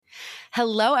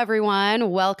Hello,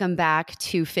 everyone. Welcome back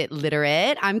to Fit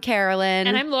Literate. I'm Carolyn.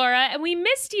 And I'm Laura, and we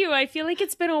missed you. I feel like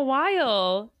it's been a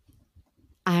while.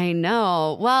 I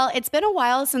know. Well, it's been a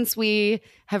while since we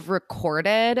have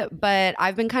recorded, but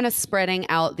I've been kind of spreading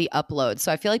out the upload.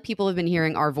 So I feel like people have been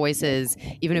hearing our voices,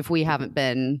 even if we haven't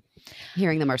been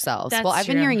hearing them ourselves. That's well, I've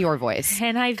true. been hearing your voice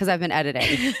because I've been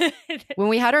editing. When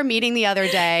we had our meeting the other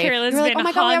day, Carolyn's you were like, been "Oh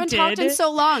my God, we haven't talked haunted." in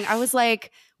so long." I was like,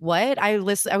 "What?" I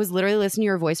was literally listening to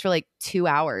your voice for like 2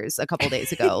 hours a couple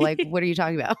days ago. Like, what are you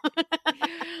talking about?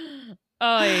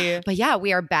 Oh, yeah. But yeah,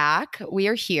 we are back. We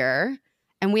are here.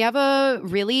 And we have a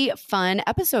really fun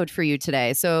episode for you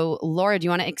today. So, Laura, do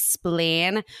you want to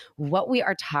explain what we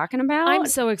are talking about? I'm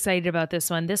so excited about this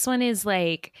one. This one is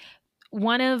like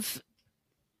one of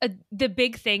the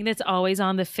big thing that's always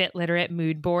on the Fit Literate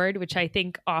mood board, which I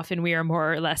think often we are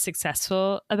more or less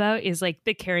successful about, is like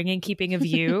the caring and keeping of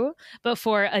you, but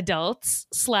for adults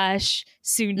 /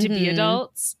 soon to be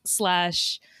adults /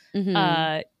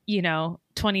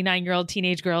 29-year-old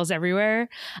teenage girls everywhere.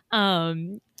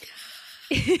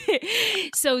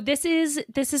 So this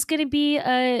is going to be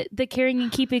the caring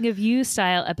and keeping of you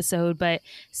style episode, but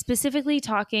specifically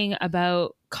talking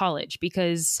about college,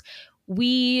 because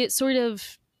we sort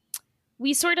of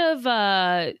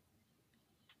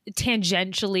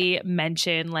tangentially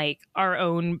mention like our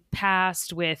own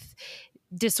past with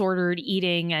disordered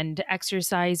eating and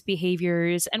exercise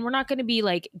behaviors, and we're not going to be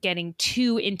like getting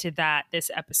too into that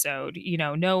this episode.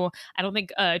 No, I don't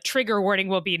think a trigger warning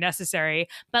will be necessary,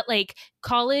 but like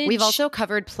college, we've also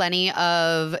covered plenty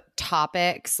of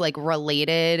topics like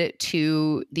related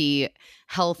to the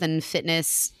health and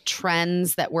fitness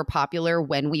trends that were popular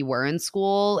when we were in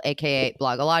school, aka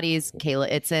Blogilates,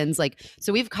 Kayla Itsins.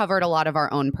 So we've covered a lot of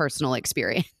our own personal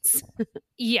experience.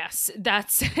 Yes,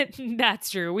 that's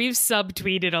true. We've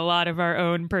subtweeted a lot of our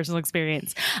own personal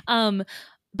experience.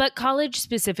 But college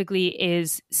specifically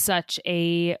is such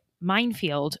a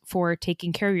minefield for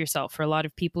taking care of yourself. For a lot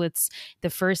of people, it's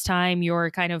the first time you're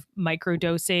kind of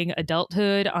microdosing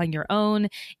adulthood on your own.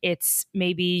 It's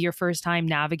maybe your first time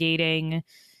navigating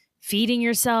feeding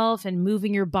yourself and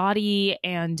moving your body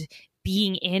and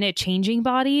being in a changing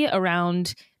body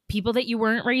around people that you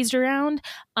weren't raised around.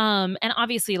 And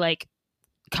obviously, like,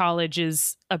 college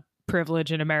is a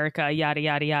privilege in America, yada,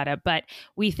 yada, yada. But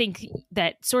we think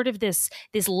that sort of this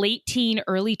late teen,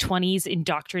 early 20s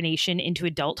indoctrination into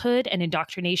adulthood and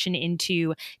indoctrination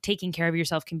into taking care of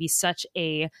yourself can be such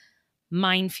a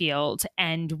minefield.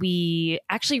 And we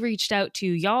actually reached out to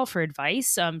y'all for advice.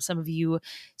 Some of you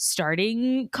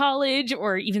starting college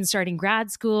or even starting grad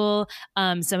school,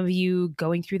 some of you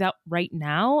going through that right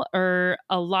now, or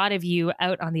a lot of you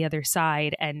out on the other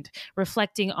side and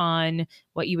reflecting on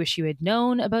what you wish you had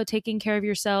known about taking care of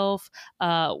yourself,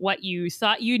 what you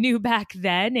thought you knew back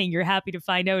then and you're happy to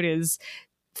find out is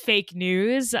fake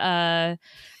news, or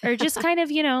just kind of,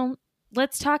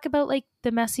 let's talk about like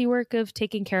the messy work of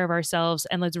taking care of ourselves,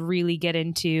 and let's really get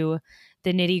into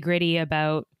the nitty gritty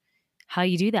about how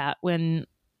you do that when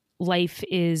life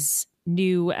is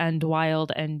new and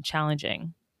wild and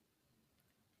challenging.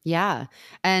 Yeah.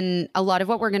 And a lot of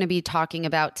what we're going to be talking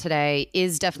about today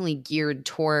is definitely geared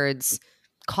towards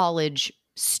college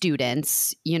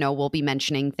students. We'll be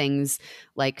mentioning things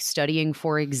like studying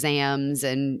for exams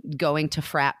and going to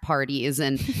frat parties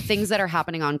and things that are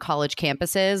happening on college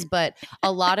campuses. But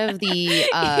a lot of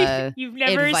the you've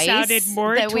never sounded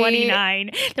more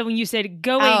 29 than when you said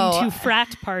going to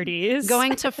frat parties.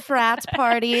 Going to frat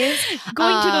parties.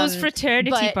 Going to those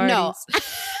fraternity parties.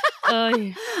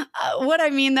 No. What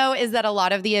I mean, though, is that a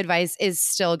lot of the advice is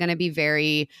still going to be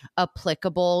very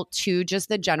applicable to just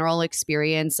the general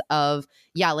experience of,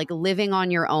 like living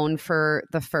on your own for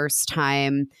the first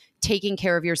time, taking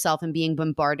care of yourself and being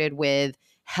bombarded with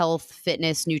health,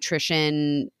 fitness,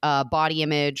 nutrition, body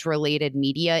image related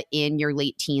media in your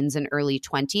late teens and early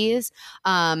 20s.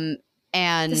 And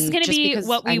this is going to be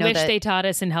what we wish they taught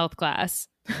us in health class.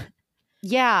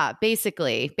 Yeah,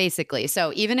 basically.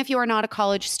 So even if you are not a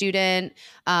college student,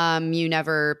 you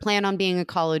never plan on being a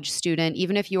college student,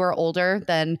 even if you are older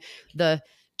than the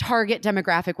target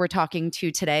demographic we're talking to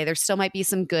today, there still might be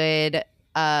some good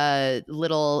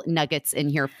little nuggets in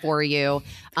here for you.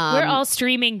 We're all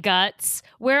streaming guts.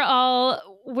 We're all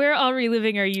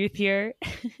reliving our youth here.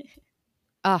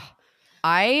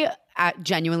 I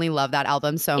genuinely love that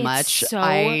album so much.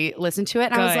 I listened to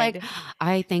it and I was like,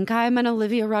 I think I'm an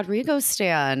Olivia Rodrigo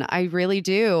stan. I really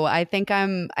do. I think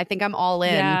I'm all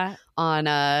in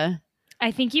on I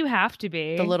think you have to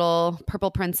be. The little purple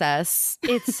princess.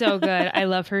 It's so good. I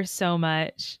love her so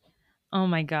much. Oh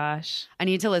my gosh. I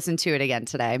need to listen to it again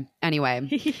today.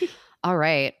 Anyway. All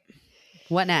right.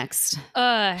 What next?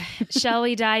 Shall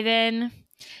we dive in?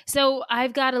 So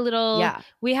I've got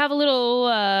we have a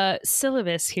little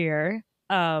syllabus here.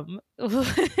 College.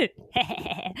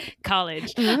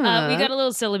 We got a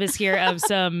little syllabus here of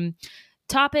some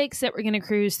topics that we're going to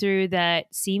cruise through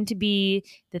that seem to be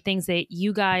the things that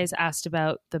you guys asked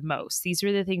about the most. These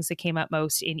were the things that came up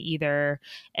most in either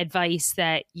advice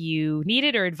that you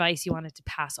needed or advice you wanted to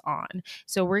pass on.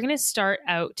 So we're going to start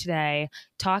out today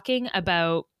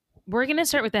we're going to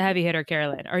start with the heavy hitter,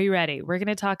 Carolyn. Are you ready? We're going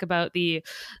to talk about the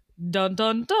dun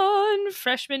dun dun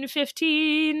freshman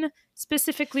 15,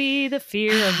 specifically the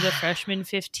fear of the freshman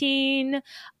 15.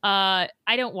 I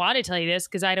don't want to tell you this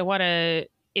because I don't want to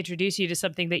introduce you to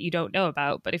something that you don't know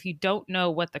about. But if you don't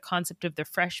know what the concept of the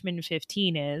freshman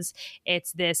 15 is,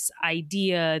 it's this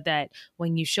idea that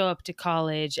when you show up to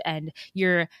college and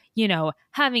you're,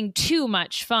 having too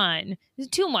much fun,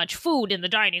 too much food in the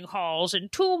dining halls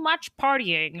and too much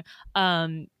partying,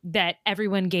 that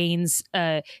everyone gains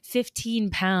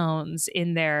 15 pounds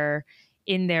in their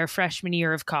freshman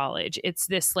year of college. It's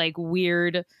this like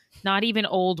weird, not even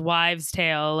old wives'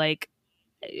 tale, like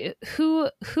who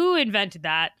invented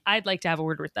that? I'd like to have a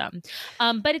word with them.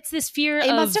 But it's this fear It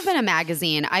must have been a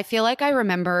magazine. I feel like I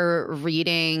remember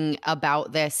reading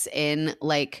about this in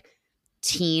like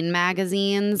teen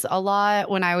magazines a lot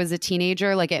when I was a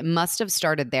teenager. Like it must have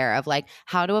started there of like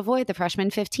how to avoid the freshman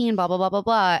 15, blah, blah, blah, blah,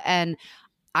 blah. And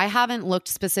I haven't looked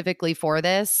specifically for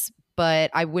this,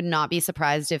 but I would not be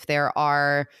surprised if there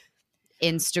are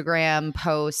Instagram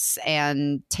posts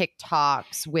and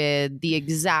TikToks with the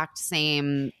exact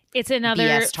same. It's another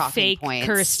BS fake points.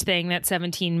 Cursed thing that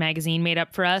 17 magazine made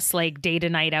up for us, like day to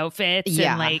night outfits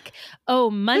Yeah. and like, oh,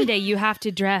 Monday you have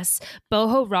to dress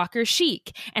boho rocker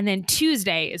chic, and then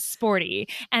Tuesday is sporty,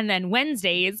 and then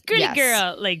Wednesday is gritty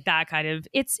girl, like that kind of.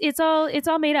 It's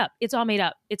all made up. It's all made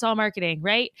up. It's all marketing,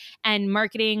 right? And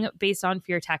marketing based on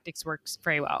fear tactics works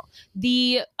very well.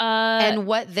 And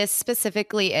what this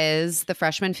specifically is, the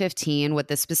freshman 15, what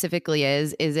this specifically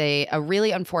is a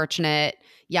really unfortunate,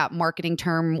 marketing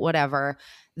term, whatever,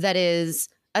 that is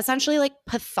essentially like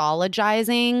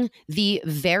pathologizing the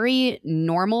very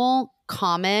normal,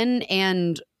 common,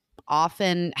 and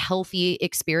often healthy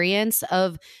experience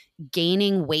of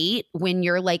gaining weight when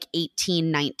you're like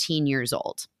 18, 19 years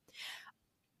old.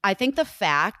 I think the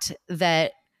fact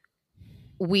that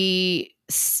we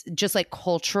just like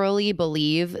culturally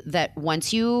believe that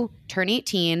once you turn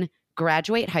 18,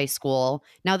 graduate high school,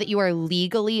 now that you are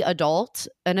legally an adult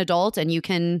and you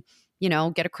can,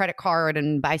 get a credit card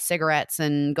and buy cigarettes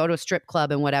and go to a strip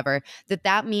club and whatever,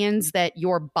 that means that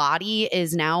your body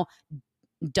is now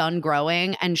done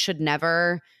growing and should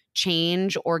never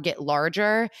change or get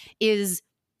larger is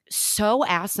so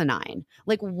asinine.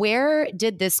 Like, where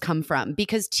did this come from?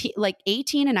 Because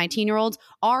 18 and 19-year-olds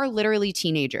are literally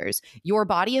teenagers. Your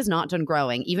body is not done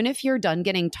growing. Even if you're done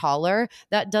getting taller,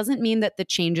 that doesn't mean that the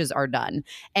changes are done.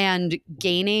 And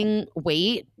gaining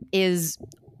weight is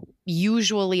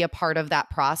usually a part of that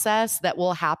process that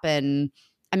will happen,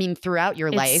 throughout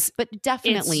your life, but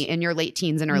definitely in your late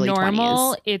teens and early 20s.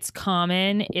 Normal, it's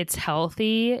common, it's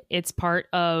healthy, it's part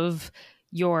of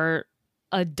your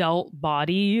adult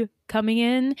body coming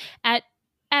in at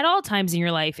all times in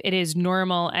your life. It is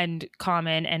normal and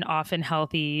common and often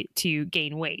healthy to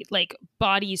gain weight. Like,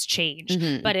 bodies change,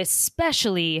 but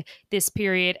especially this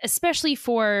period, especially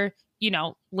for,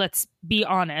 let's be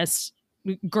honest,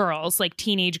 girls, like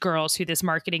teenage girls who this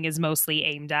marketing is mostly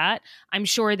aimed at. I'm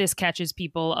sure this catches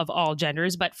people of all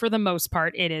genders, but for the most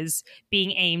part, it is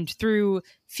being aimed through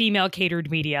female catered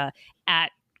media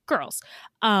at girls.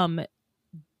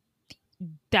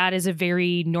 That is a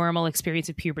very normal experience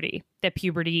of puberty, that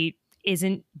puberty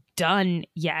isn't done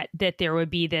yet, that there would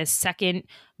be this second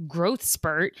growth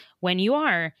spurt when you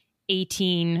are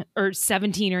 18 or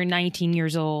 17 or 19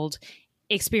 years old,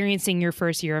 experiencing your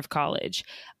first year of college.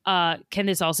 Can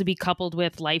this also be coupled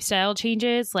with lifestyle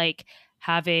changes, like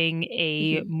having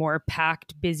a more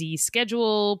packed, busy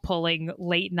schedule, pulling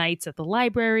late nights at the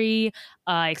library,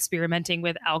 experimenting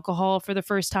with alcohol for the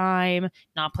first time,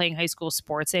 not playing high school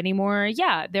sports anymore?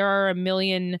 Yeah, there are a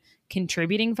million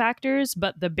contributing factors,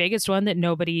 but the biggest one that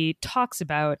nobody talks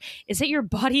about is that your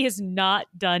body is not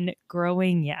done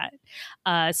growing yet.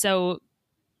 So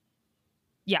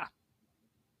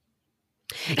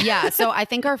so I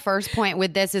think our first point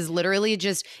with this is literally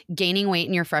just gaining weight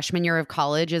in your freshman year of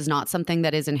college is not something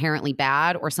that is inherently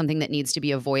bad or something that needs to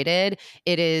be avoided.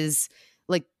 It is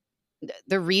like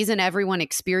the reason everyone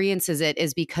experiences it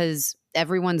is because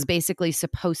everyone's basically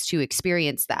supposed to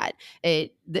experience that.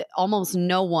 Almost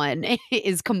no one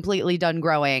is completely done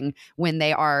growing when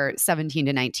they are 17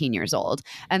 to 19 years old.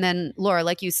 And then, Laura,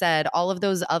 like you said, all of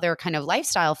those other kind of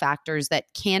lifestyle factors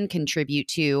that can contribute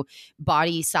to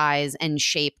body size and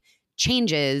shape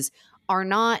changes are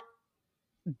not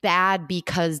bad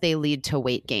because they lead to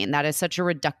weight gain. That is such a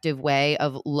reductive way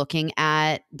of looking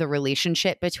at the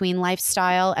relationship between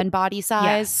lifestyle and body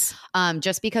size. Yes.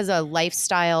 Just because a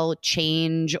lifestyle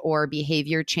change or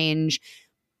behavior change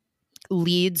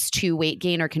leads to weight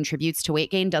gain or contributes to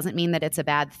weight gain doesn't mean that it's a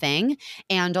bad thing.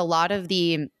 And a lot of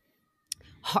the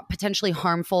potentially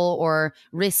harmful or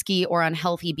risky or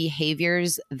unhealthy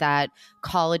behaviors that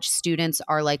college students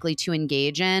are likely to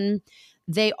engage in,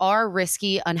 they are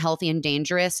risky, unhealthy, and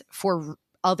dangerous for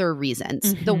other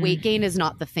reasons. The weight gain is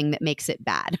not the thing that makes it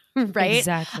bad, right?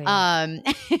 Exactly.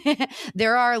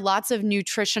 There are lots of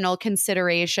nutritional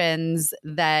considerations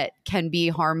that can be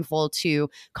harmful to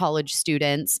college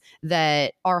students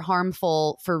that are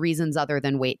harmful for reasons other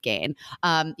than weight gain.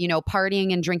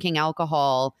 Partying and drinking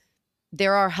alcohol,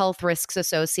 there are health risks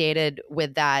associated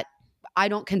with that. I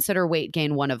don't consider weight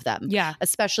gain one of them. Yeah.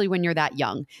 Especially when you're that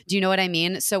young. Do you know what I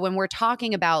mean? So when we're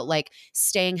talking about like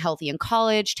staying healthy in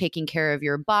college, taking care of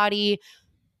your body,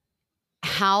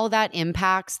 how that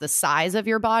impacts the size of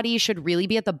your body should really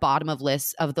be at the bottom of the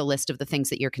list of the things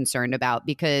that you're concerned about,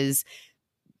 because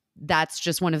that's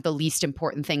just one of the least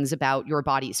important things about your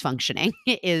body's functioning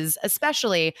is,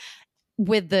 especially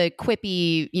with the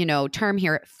quippy, term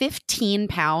here, 15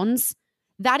 pounds.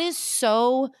 That is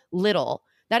so little.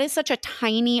 That is such a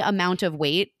tiny amount of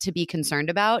weight to be concerned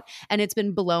about. And it's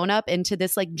been blown up into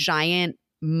this like giant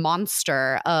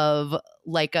monster of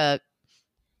like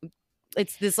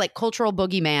it's this like cultural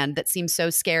boogeyman that seems so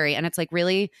scary. And it's like,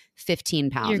 really, 15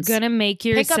 pounds. You're going to make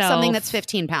yourself pick up something that's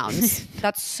 15 pounds.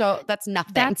 That's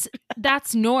nothing.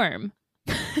 That's norm.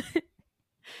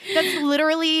 That's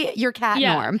literally your cat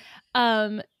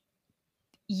norm.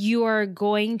 You are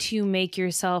going to make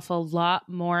yourself a lot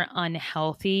more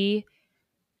unhealthy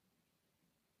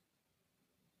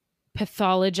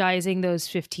pathologizing those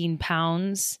 15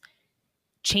 pounds,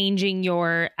 changing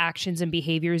your actions and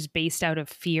behaviors based out of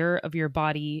fear of your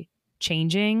body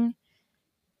changing,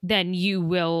 then you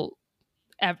will,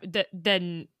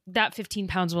 then that 15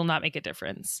 pounds will not make a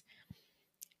difference.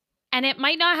 And it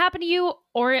might not happen to you,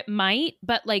 or it might,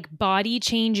 but like body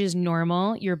change is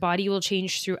normal. Your body will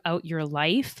change throughout your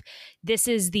life. This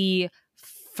is the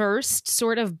first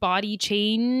sort of body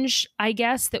change, I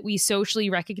guess, that we socially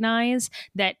recognize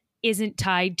that isn't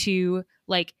tied to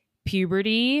like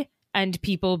puberty and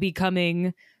people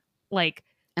becoming like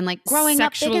and like growing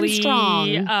up big and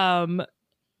strong.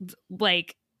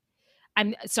 Like,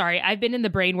 I'm sorry, I've been in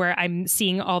the brain where I'm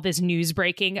seeing all this news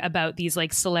breaking about these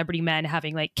like celebrity men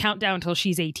having like countdown till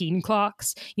she's 18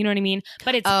 clocks. You know what I mean?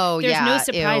 But there's no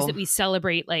surprise that we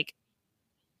celebrate like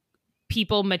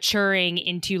people maturing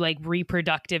into like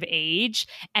reproductive age,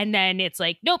 and then it's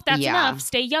like, nope, that's enough.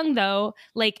 Stay young though.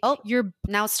 Like,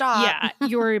 now stop.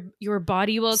 Yeah, your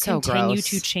body will so continue gross.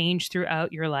 to change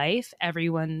throughout your life.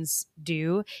 Everyone's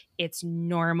do. It's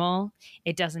normal.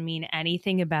 It doesn't mean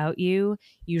anything about you.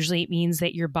 Usually, it means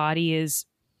that your body is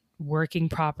working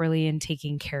properly and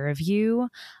taking care of you.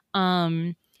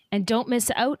 And don't miss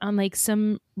out on like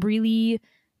some really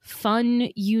fun,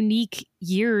 unique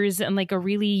years and like a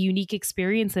really unique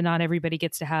experience that not everybody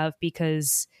gets to have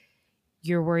because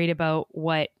you're worried about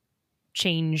what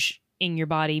change in your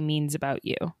body means about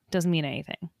you. Doesn't mean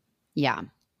anything. Yeah.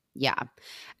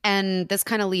 And this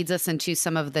kind of leads us into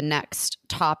some of the next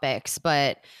topics,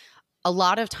 but a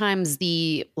lot of times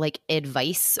the like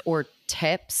advice or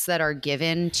tips that are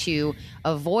given to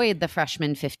avoid the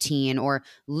freshman 15 or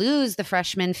lose the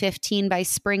freshman 15 by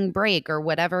spring break or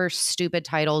whatever stupid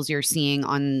titles you're seeing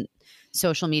on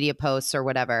social media posts or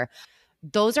whatever,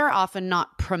 those are often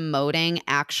not promoting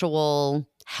actual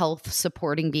health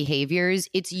supporting behaviors.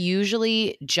 It's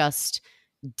usually just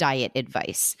diet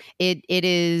advice. It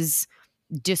is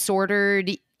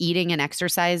disordered eating and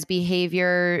exercise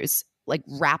behaviors like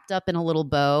wrapped up in a little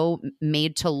bow,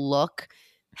 made to look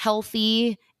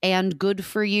healthy and good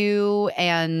for you,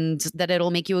 and that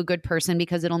it'll make you a good person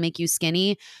because it'll make you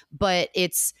skinny. But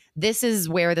this is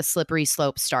where the slippery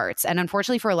slope starts. And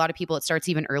unfortunately for a lot of people, it starts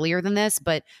even earlier than this.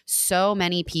 But so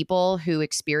many people who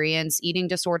experience eating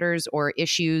disorders or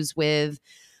issues with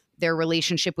their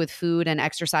relationship with food and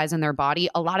exercise in their body,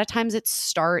 a lot of times it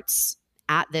starts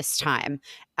at this time,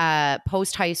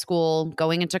 post high school,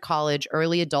 going into college,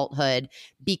 early adulthood,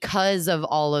 because of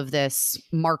all of this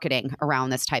marketing around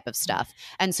this type of stuff.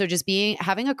 And so just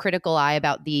having a critical eye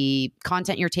about the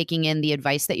content you're taking in, the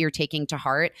advice that you're taking to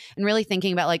heart, and really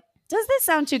thinking about like, does this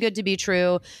sound too good to be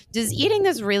true? Does eating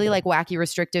this really like wacky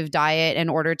restrictive diet in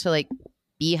order to like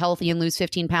be healthy and lose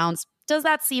 15 pounds, does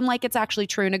that seem like it's actually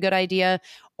true and a good idea?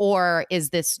 Or is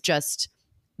this just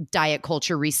diet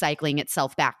culture recycling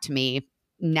itself back to me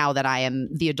now that I am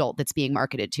the adult that's being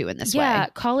marketed to in this way? Yeah,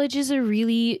 college is a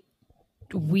really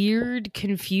weird,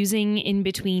 confusing in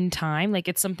between time. Like,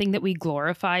 it's something that we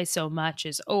glorify so much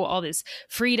as, oh, all this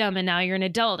freedom and now you're an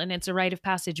adult and it's a rite of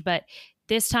passage. But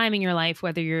this time in your life,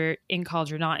 whether you're in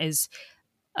college or not, is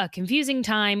a confusing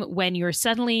time when you're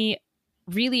suddenly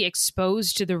really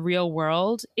exposed to the real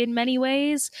world in many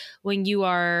ways, when you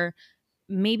are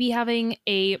maybe having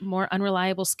a more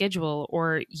unreliable schedule,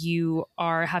 or you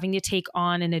are having to take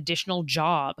on an additional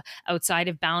job outside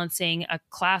of balancing a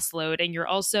class load, and you're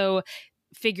also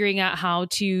figuring out how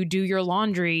to do your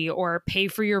laundry or pay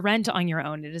for your rent on your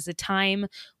own. It is a time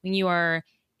when you are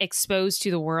exposed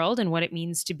to the world and what it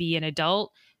means to be an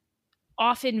adult,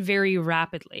 often very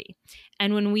rapidly.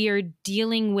 And when we are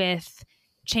dealing with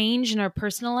change in our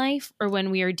personal life, or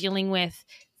when we are dealing with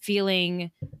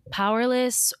feeling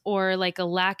powerless or like a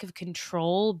lack of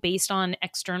control based on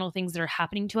external things that are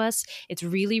happening to us, it's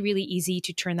really, really easy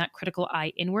to turn that critical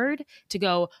eye inward to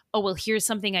go, oh, well, here's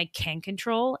something I can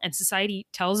control. And society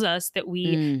tells us that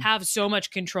we have so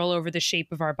much control over the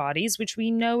shape of our bodies, which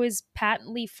we know is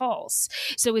patently false.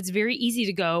 So it's very easy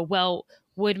to go, well,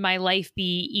 would my life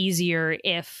be easier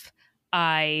if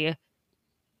I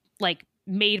like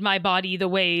made my body the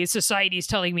way society's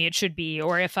telling me it should be,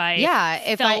 or if I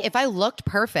if I looked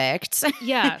perfect,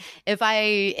 if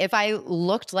I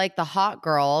looked like the hot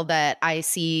girl that I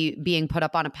see being put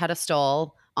up on a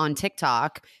pedestal on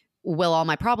TikTok, will all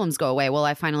my problems go away? Will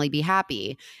I finally be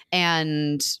happy?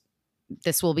 And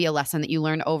this will be a lesson that you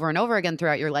learn over and over again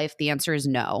throughout your life. The answer is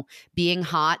no. Being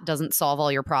hot doesn't solve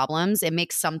all your problems. It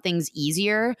makes some things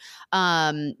easier.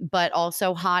 But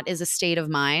also hot is a state of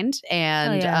mind,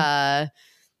 and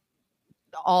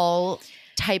all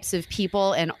types of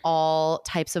people and all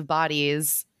types of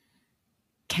bodies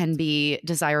can be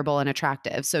desirable and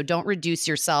attractive. So don't reduce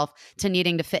yourself to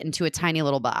needing to fit into a tiny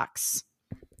little box.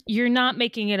 You're not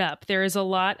making it up. There is a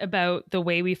lot about the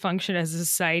way we function as a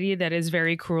society that is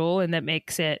very cruel, and that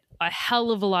makes it a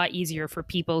hell of a lot easier for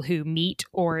people who meet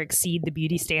or exceed the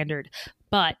beauty standard.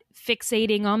 But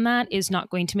fixating on that is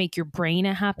not going to make your brain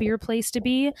a happier place to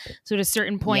be. So at a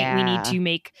certain point, we need to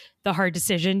make the hard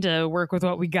decision to work with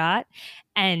what we got,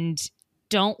 and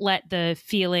don't let the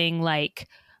feeling like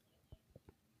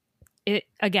it,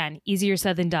 again, easier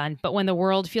said than done. But when the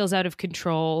world feels out of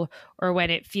control, or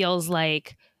when it feels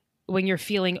like when you're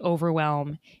feeling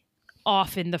overwhelmed,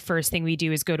 often the first thing we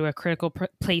do is go to a critical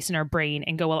place in our brain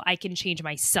and go, well, I can change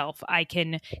myself. I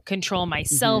can control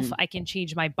myself. I can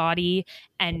change my body.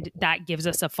 And that gives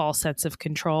us a false sense of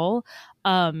control.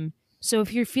 So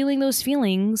if you're feeling those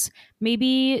feelings,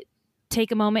 maybe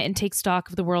take a moment and take stock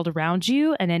of the world around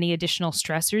you and any additional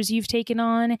stressors you've taken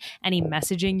on, any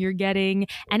messaging you're getting,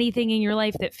 anything in your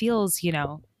life that feels,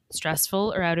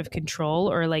 stressful or out of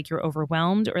control, or like you're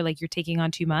overwhelmed, or like you're taking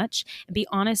on too much. And be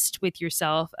honest with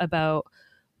yourself about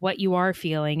what you are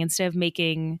feeling, instead of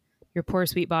making your poor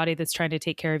sweet body that's trying to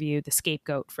take care of you the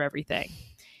scapegoat for everything.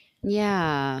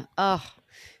 Yeah. Oh,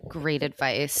 great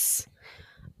advice.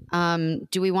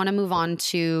 Do we want to move on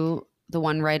to the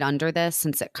one right under this,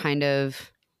 since it kind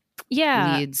of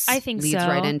leads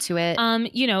right into it?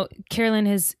 Carolyn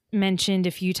has mentioned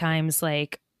a few times,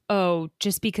 like, oh,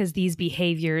 just because these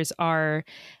behaviors are,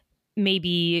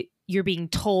 maybe you're being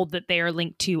told that they are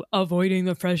linked to avoiding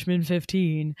the freshman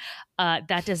 15,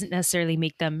 that doesn't necessarily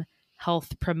make them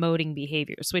health promoting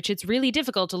behaviors, which it's really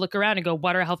difficult to look around and go,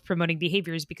 what are health promoting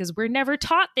behaviors? Because we're never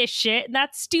taught this shit, and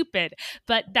that's stupid.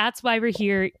 But that's why we're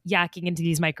here yakking into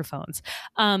these microphones.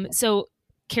 So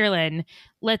Carolyn,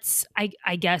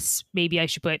 I guess maybe I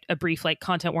should put a brief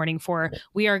content warning for,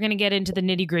 we are going to get into the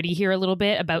nitty gritty here a little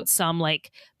bit about some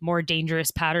more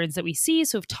dangerous patterns that we see.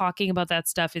 So if talking about that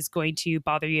stuff is going to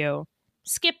bother you,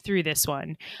 skip through this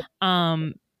one.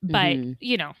 But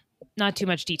not too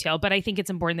much detail, but I think it's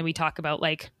important that we talk about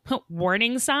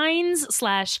warning signs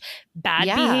 / bad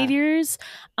behaviors.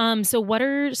 So what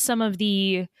are some of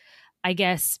the, I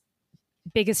guess,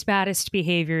 biggest, baddest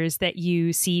behaviors that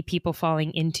you see people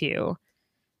falling into?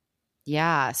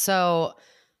 Yeah. So,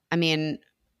 I mean,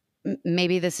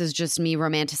 maybe this is just me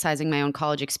romanticizing my own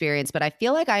college experience, but I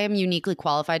feel like I am uniquely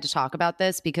qualified to talk about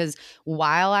this because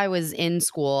while I was in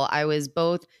school, I was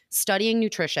both studying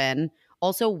nutrition,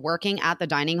 also working at the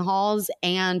dining halls,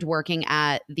 and working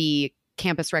at the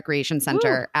campus recreation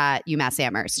center at UMass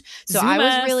Amherst. So I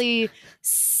was really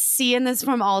seeing this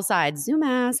from all sides.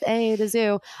 Zoomass, hey, the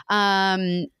zoo.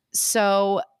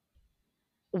 So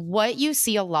what you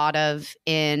see a lot of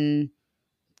in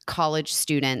college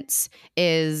students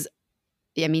is,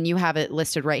 I mean, you have it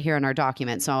listed right here in our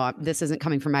document. So this isn't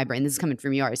coming from my brain. This is coming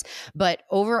from yours. But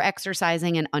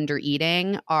over-exercising and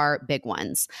under-eating are big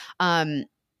ones. A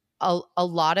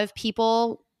lot of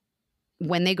people,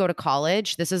 when they go to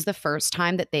college, this is the first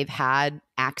time that they've had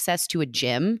access to a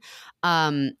gym.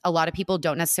 A lot of people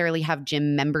don't necessarily have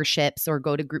gym memberships or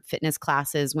go to group fitness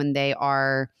classes when they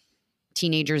are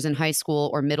teenagers in high school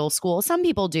or middle school. Some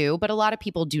people do, but a lot of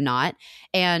people do not.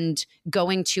 And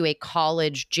going to a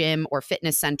college gym or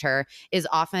fitness center is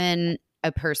often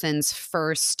a person's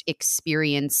first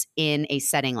experience in a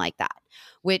setting like that,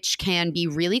 which can be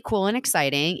really cool and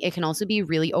exciting. It can also be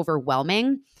really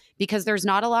overwhelming because there's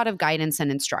not a lot of guidance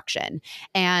and instruction.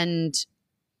 And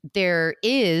there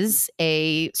is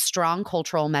a strong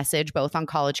cultural message, both on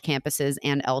college campuses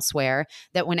and elsewhere,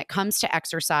 that when it comes to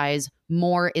exercise,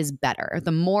 more is better.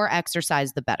 The more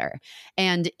exercise, the better.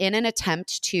 And in an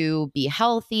attempt to be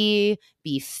healthy,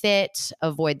 be fit,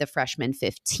 avoid the freshman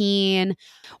 15,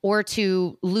 or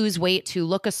to lose weight, to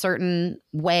look a certain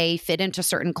way, fit into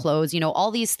certain clothes, all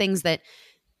these things that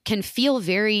can feel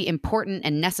very important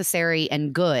and necessary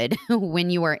and good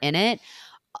when you are in it,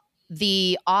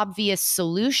 the obvious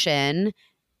solution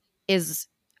is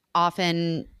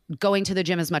often going to the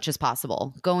gym as much as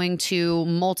possible, going to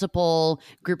multiple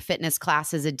group fitness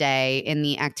classes a day in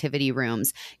the activity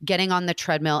rooms, getting on the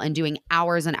treadmill and doing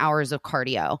hours and hours of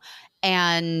cardio.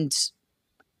 And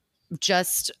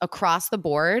just across the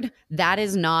board, that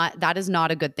is not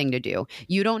a good thing to do.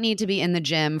 You don't need to be in the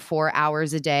gym 4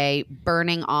 hours a day,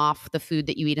 burning off the food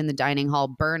that you eat in the dining hall,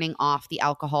 burning off the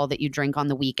alcohol that you drink on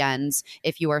the weekends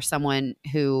if you are someone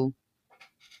who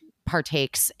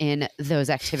partakes in those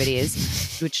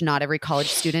activities, which not every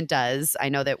college student does. I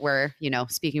know that we're,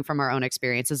 speaking from our own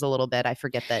experiences a little bit. I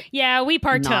forget that. Yeah, we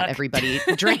partook. Not everybody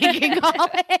drank in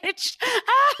college.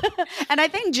 And I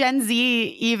think Gen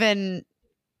Z even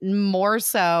more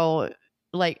so,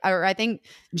 or I think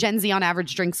Gen Z on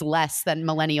average drinks less than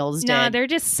millennials did. No, they're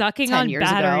just sucking on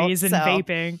batteries and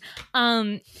vaping.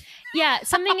 Yeah,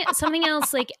 something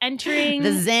else, like entering the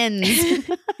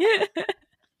Zens.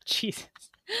 Jesus.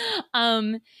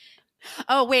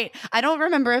 Oh wait, I don't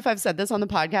remember if I've said this on the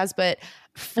podcast, but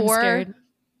for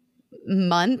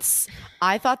months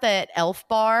I thought that Elf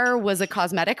Bar was a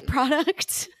cosmetic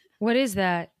product. What is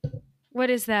that? What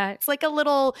is that? It's like a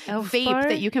little Elf vape bar?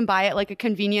 that you can buy at like a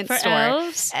convenience For store.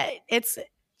 elves?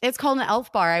 It's called an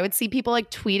Elf Bar. I would see people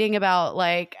like tweeting about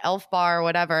like Elf Bar or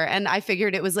whatever, and I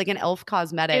figured it was like an Elf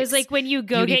Cosmetics. It was like when you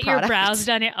go get product. your brows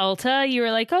done at Ulta, you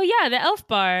were like, oh yeah, the Elf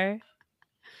Bar.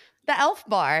 The Elf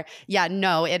Bar. Yeah,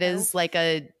 no, it is like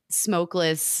a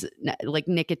smokeless, like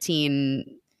nicotine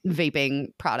vaping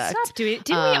product. Stop doing it.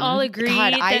 Didn't we all agree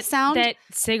that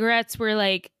cigarettes were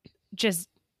like just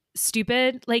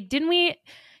stupid? Like, didn't we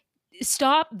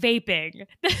stop vaping?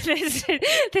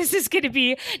 This is going to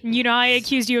be, I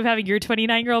accused you of having your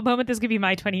 29-year-old moment. This could be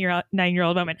my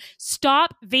 29-year-old moment.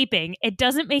 Stop vaping. It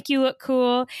doesn't make you look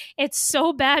cool. It's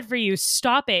so bad for you.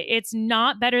 Stop it. It's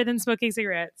not better than smoking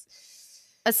cigarettes.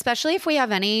 Especially if we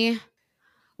have any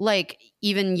like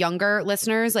even younger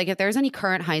listeners, like if there's any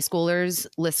current high schoolers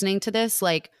listening to this,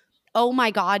 like, oh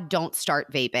my God, don't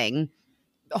start vaping.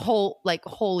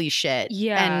 Holy shit.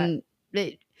 Yeah.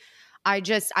 And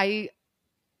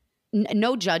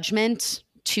no judgment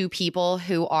to people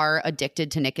who are addicted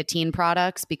to nicotine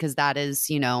products, because that is,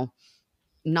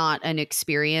 not an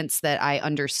experience that I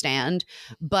understand,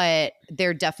 but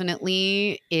there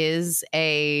definitely is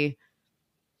a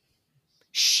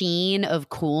sheen of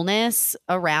coolness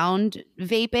around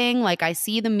vaping. Like I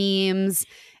see the memes.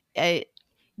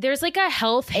 There's like a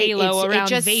health halo around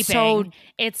vaping.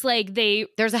 It's like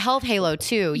there's a health halo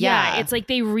too. Yeah. It's like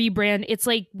they rebrand. It's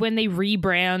like when they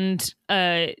rebrand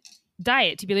a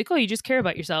diet to be like, oh, you just care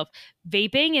about yourself.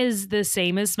 Vaping is the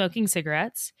same as smoking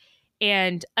cigarettes.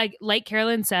 And like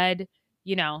Carolyn said,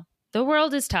 the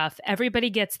world is tough. Everybody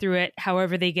gets through it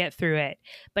however they get through it.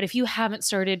 But if you haven't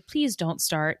started, please don't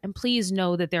start. And please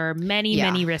know that there are many,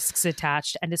 many risks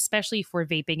attached. And especially for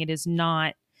vaping, it's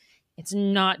not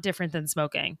different than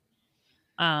smoking.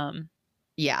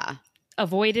 Yeah.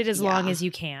 Avoid it as long as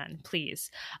you can, please.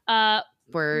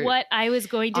 we're what I was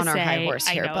going to on say. our high horse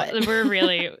here, but we're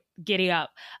really giddy up.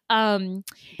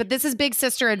 But this is big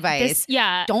sister advice.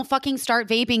 Don't fucking start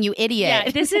vaping, you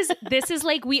idiot. Yeah, this is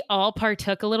like we all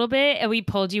partook a little bit and we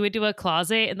pulled you into a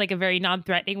closet in like a very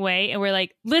non-threatening way, and we're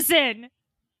like, listen,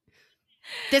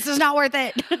 this is not worth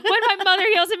it. When my mother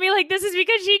yells at me like this is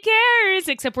because she cares.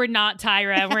 Except we're not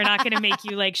Tyra, and we're not going to make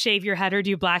you like shave your head or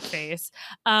do blackface.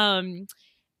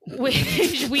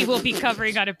 Which we will be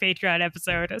covering on a Patreon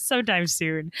episode sometime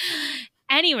soon.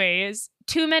 Anyways,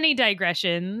 too many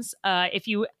digressions. If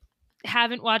you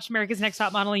haven't watched America's Next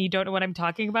Top Model and you don't know what I'm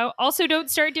talking about, also don't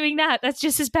start doing that. That's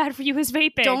just as bad for you as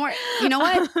vaping. Don't worry. You know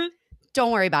what?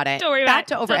 Don't worry about it. Don't worry about Back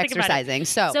to over-exercising.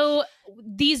 So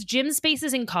these gym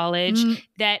spaces in college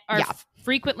that are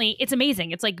frequently, it's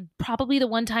amazing. It's like probably the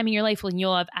one time in your life when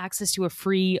you'll have access to a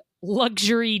free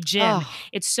luxury gym. Oh.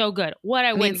 It's so good.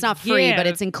 I mean, it's not free, but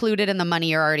it's included in the money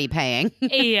you're already paying.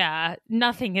 Yeah.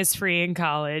 Nothing is free in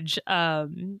college.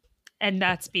 And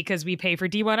that's because we pay for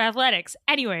D1 athletics.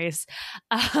 Anyways,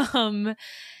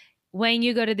 when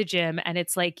you go to the gym and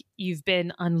it's like you've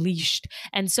been unleashed,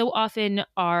 and so often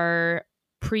our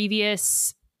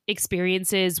previous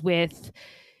experiences with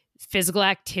physical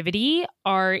activity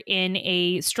are in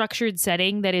a structured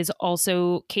setting that is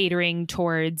also catering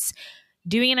towards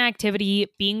doing an activity,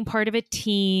 being part of a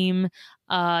team,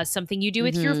 something you do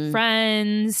with your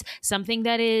friends, something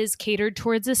that is catered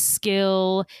towards a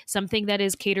skill, something that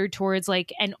is catered towards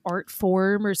like an art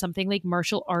form or something like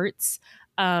martial arts.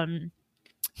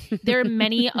 There are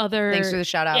many other... Thanks for the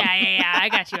shout out. Yeah. I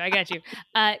got you.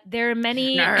 There are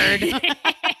many... Nerd.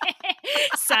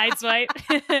 Sideswipe.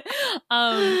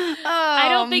 I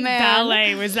don't think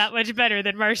ballet was that much better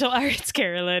than martial arts,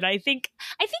 Carolyn. I think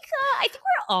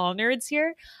we're all nerds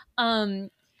here.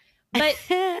 But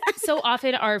so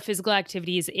often our physical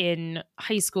activities in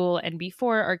high school and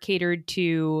before are catered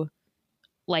to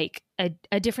like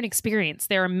a different experience.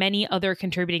 There are many other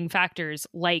contributing factors,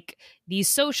 like the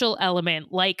social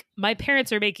element, like my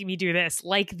parents are making me do this,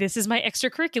 like this is my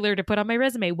extracurricular to put on my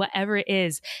resume, whatever it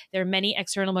is. There are many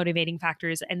external motivating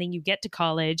factors. And then you get to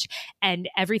college and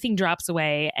everything drops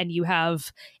away and you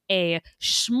have a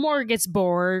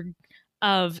smorgasbord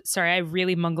of, sorry, I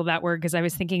really mungled that word because I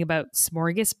was thinking about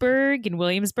Smorgasburg in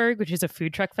Williamsburg, which is a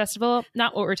food truck festival.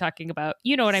 Not what we're talking about.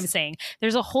 You know what I'm saying.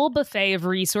 There's a whole buffet of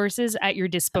resources at your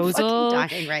disposal. I'm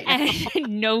fucking dying right now.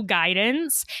 And no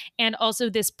guidance. And also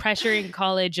this pressure in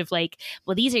college of like,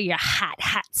 well, these are your hot,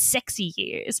 sexy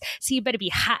years. So you better be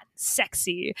hot,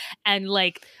 sexy. And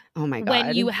like, oh my God.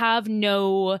 When you have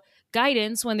no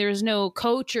guidance, when there's no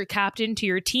coach or captain to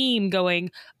your team going,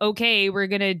 okay, we're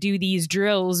going to do these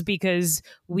drills because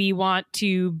we want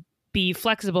to be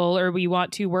flexible or we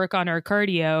want to work on our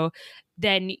cardio,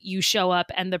 then you show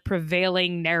up and the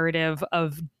prevailing narrative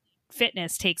of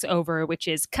fitness takes over, which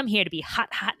is come here to be hot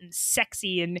and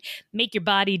sexy and make your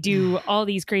body do all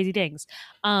these crazy things.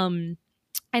 And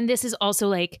this is also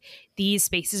like these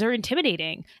spaces are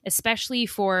intimidating, especially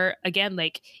for, again,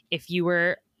 like if you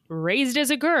were raised as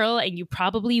a girl and you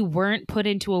probably weren't put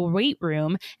into a weight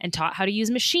room and taught how to use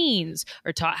machines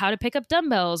or taught how to pick up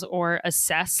dumbbells or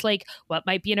assess like what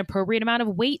might be an appropriate amount of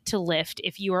weight to lift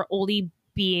if you're only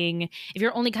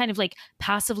kind of like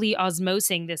passively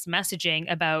osmosing this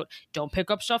messaging about don't pick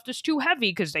up stuff that's too heavy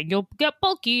because then you'll get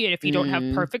bulky, and if you don't have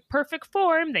perfect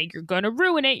form then you're going to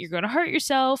ruin it, you're going to hurt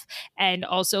yourself, and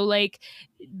also like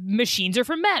machines are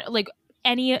for men, like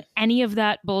any of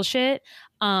that bullshit.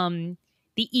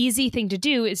 The easy thing to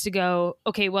do is to go,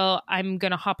 okay, well, I'm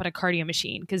going to hop on a cardio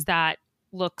machine because that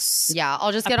looks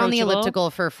I'll just get on the elliptical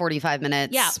for 45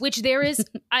 minutes. Yeah, which there is...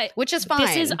 which is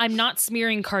fine. I'm not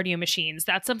smearing cardio machines.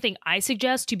 That's something I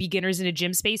suggest to beginners in a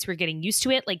gym space who are getting used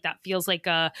to it. Like that feels like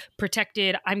a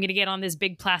protected, I'm going to get on this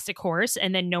big plastic horse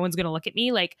and then no one's going to look at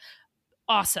me. Like,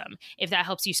 awesome. If that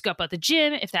helps you scope out the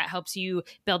gym, if that helps you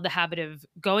build the habit of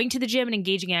going to the gym and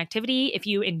engaging in activity, if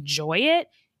you enjoy it,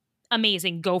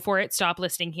 amazing, go for it, stop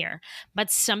listening here.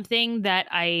 But something that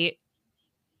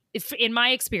in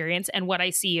my experience and what I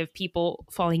see of people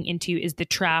falling into is the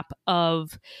trap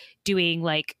of doing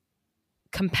like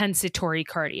compensatory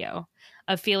cardio,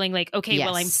 of feeling like, okay,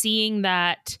 well, I'm seeing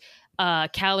that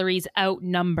calories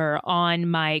outnumber on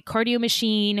my cardio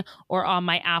machine or on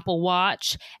my Apple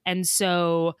Watch. And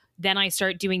so then I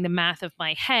start doing the math of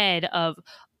my head of,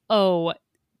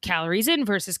 calories in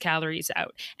versus calories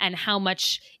out, and how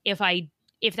much if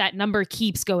that number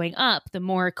keeps going up, the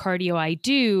more cardio I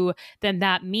do, then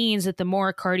that means that the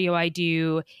more cardio I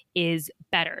do is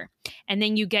better. And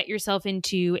then you get yourself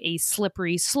into a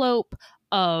slippery slope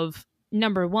of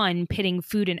number one, pitting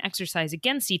food and exercise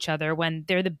against each other when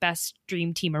they're the best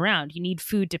dream team around. You need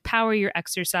food to power your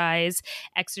exercise.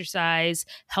 Exercise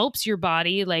helps your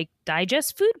body like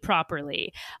digest food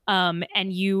properly.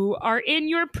 And you are in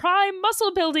your prime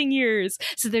muscle building years.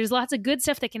 So there's lots of good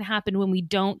stuff that can happen when we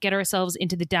don't get ourselves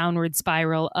into the downward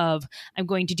spiral of I'm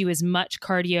going to do as much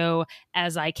cardio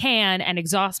as I can and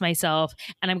exhaust myself,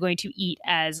 and I'm going to eat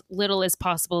as little as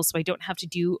possible so I don't have to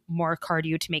do more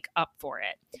cardio to make up for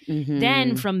it.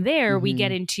 Then from there, we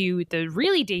get into the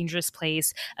really dangerous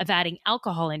place of adding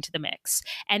alcohol into the mix.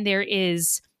 And there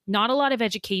is not a lot of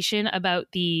education about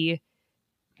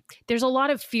there's a lot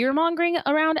of fear mongering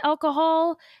around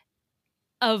alcohol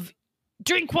of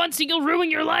drink once and you'll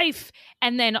ruin your life.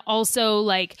 And then also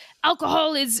like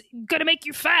alcohol is going to make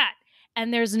you fat.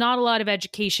 And there's not a lot of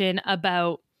education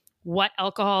about what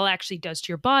alcohol actually does to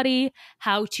your body,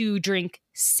 how to drink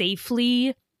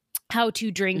safely, how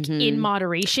to drink in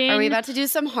moderation. Are we about to do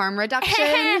some harm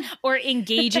reduction? Or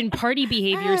engage in party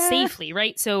behavior safely,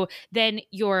 right? So then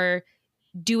you're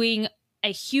doing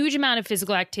a huge amount of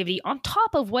physical activity on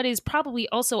top of what is probably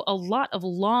also a lot of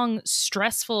long,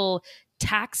 stressful,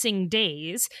 taxing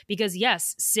days, because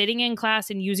yes, sitting in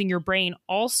class and using your brain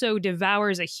also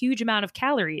devours a huge amount of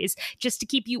calories just to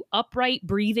keep you upright,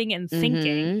 breathing and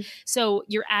thinking. So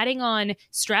you're adding on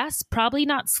stress, probably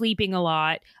not sleeping a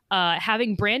lot,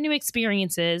 having brand new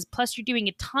experiences, plus you're doing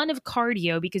a ton of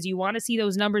cardio because you want to see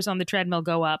those numbers on the treadmill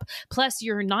go up, plus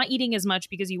you're not eating as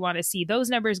much because you want to see those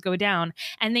numbers go down,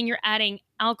 and then you're adding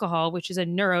alcohol, which is a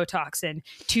neurotoxin,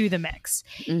 to the mix.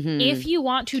 If you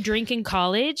want to drink in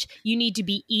college, you need to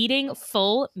be eating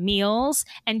full meals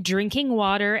and drinking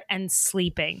water and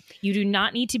sleeping. You do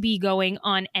not need to be going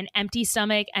on an empty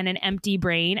stomach and an empty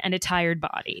brain and a tired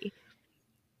body.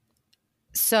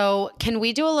 So can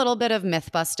we do a little bit of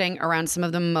myth busting around some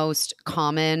of the most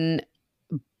common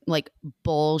like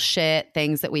bullshit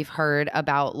things that we've heard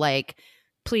about like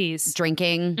please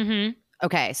drinking?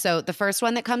 Okay, so the first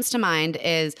one that comes to mind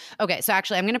is, okay, so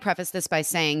actually I'm going to preface this by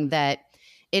saying that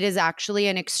it is actually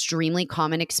an extremely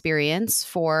common experience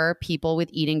for people with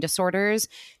eating disorders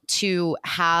to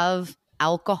have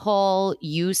alcohol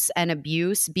use and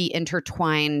abuse be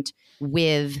intertwined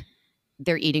with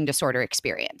their eating disorder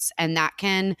experience. And that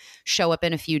can show up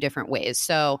in a few different ways.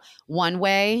 So one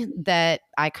way that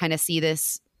I kind of see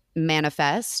this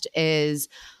manifest is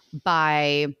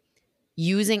by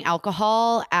using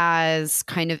alcohol as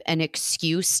kind of an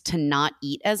excuse to not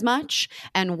eat as much.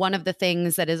 And one of the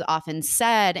things that is often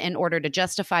said in order to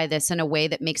justify this in a way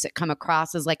that makes it come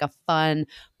across as like a fun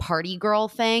party girl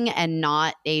thing and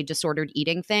not a disordered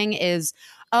eating thing is,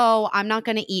 oh, I'm not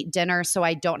going to eat dinner so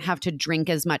I don't have to drink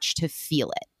as much to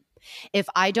feel it. If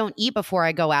I don't eat before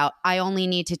I go out, I only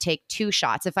need to take 2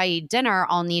 shots. If I eat dinner,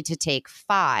 I'll need to take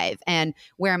 5. And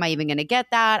where am I even going to get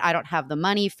that? I don't have the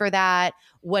money for that.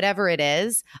 Whatever it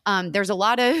is, there's a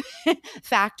lot of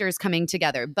factors coming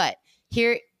together. But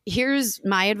here's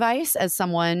my advice as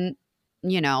someone,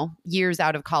 you know, years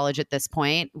out of college at this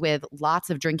point with lots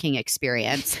of drinking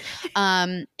experience.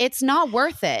 It's not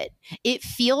worth it. It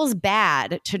feels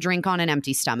bad to drink on an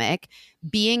empty stomach.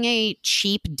 Being a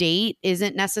cheap date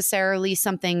isn't necessarily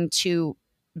something to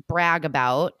brag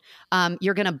about.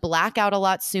 You're going to black out a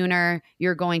lot sooner.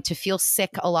 You're going to feel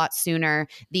sick a lot sooner.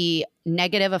 The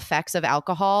negative effects of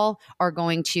alcohol are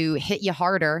going to hit you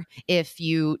harder if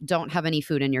you don't have any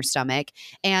food in your stomach.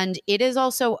 And it is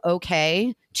also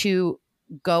okay to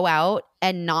go out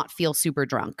and not feel super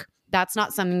drunk. That's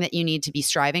not something that you need to be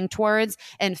striving towards.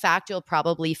 In fact, you'll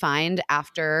probably find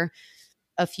after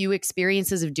a few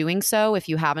experiences of doing so, if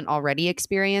you haven't already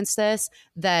experienced this,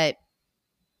 that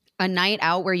a night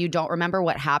out where you don't remember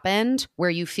what happened, where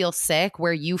you feel sick,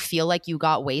 where you feel like you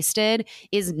got wasted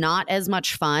is not as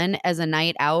much fun as a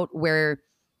night out where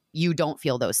you don't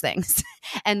feel those things.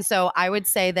 And so I would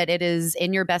say that it is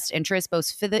in your best interest, both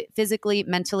physically,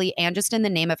 mentally, and just in the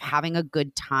name of having a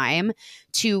good time,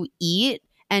 to eat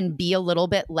and be a little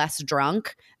bit less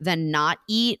drunk than not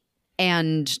eat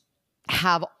and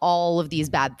have all of these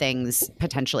bad things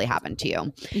potentially happen to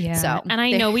you. Yeah. So, and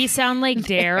I know we sound like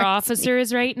DARE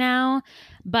officers right now,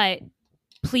 but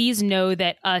please know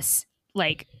that us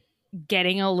like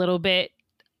getting a little bit,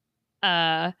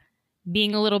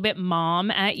 being a little bit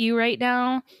mom at you right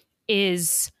now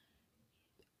is,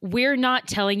 we're not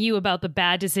telling you about the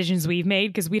bad decisions we've made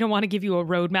because we don't want to give you a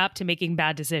roadmap to making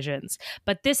bad decisions.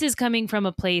 But this is coming from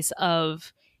a place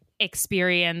of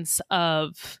experience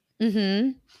of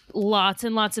lots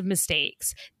and lots of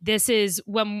mistakes. This is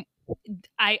when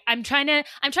I'm trying to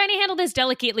handle this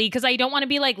delicately because I don't want to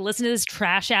be like, listen to this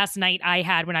trash ass night I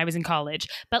had when I was in college.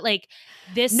 But like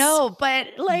this, no, but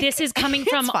like this is coming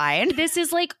from fine. This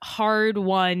is like hard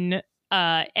won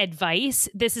advice.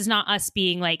 This is not us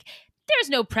being like, there's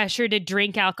no pressure to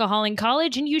drink alcohol in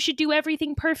college and you should do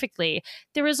everything perfectly.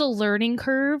 There is a learning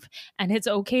curve and it's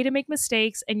okay to make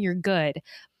mistakes and you're good.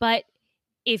 But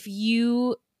if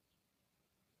you,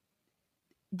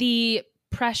 the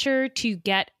pressure to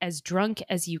get as drunk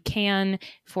as you can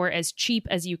for as cheap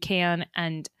as you can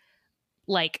and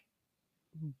like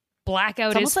black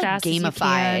out as fast as you can.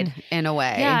 Gamified in a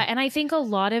way. Yeah, and I think a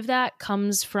lot of that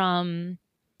comes from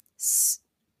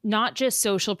not just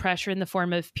social pressure in the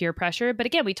form of peer pressure, but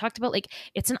again, we talked about like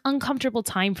it's an uncomfortable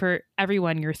time for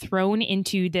everyone. You're thrown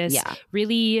into this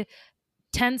really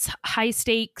tense, high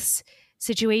stakes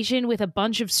situation with a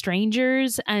bunch of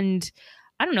strangers. And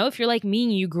I don't know, if you're like me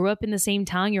and you grew up in the same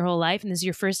town your whole life and this is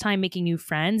your first time making new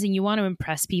friends and you want to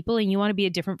impress people and you want to be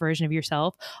a different version of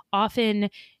yourself, often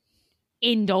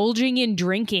indulging in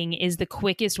drinking is the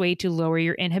quickest way to lower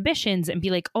your inhibitions and be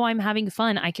like, oh, I'm having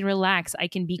fun. I can relax. I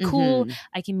can be cool.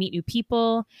 I can meet new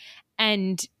people.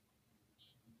 And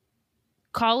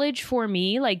college for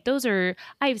me, like I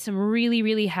have some really,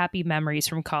 really happy memories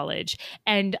from college.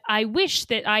 And I wish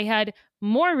that I had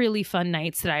more really fun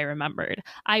nights that I remembered.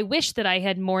 I wish that I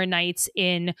had more nights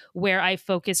in where I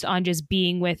focused on just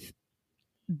being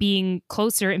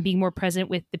closer and being more present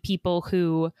with the people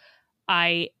who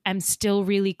I am still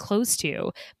really close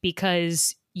to,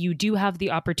 because you do have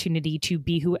the opportunity to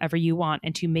be whoever you want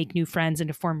and to make new friends and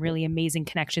to form really amazing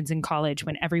connections in college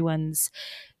when everyone's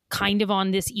kind of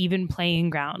on this even playing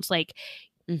ground. Like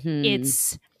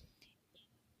it's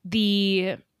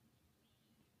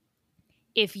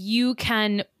if you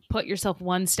can put yourself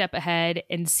one step ahead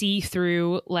and see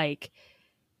through, like,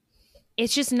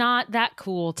 it's just not that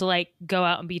cool to like go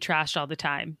out and be trashed all the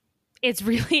time. It's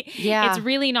really, it's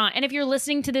really not. And if you're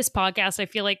listening to this podcast, I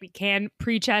feel like we can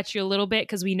preach at you a little bit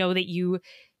because we know that you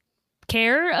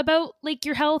care about like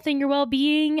your health and your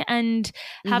well-being and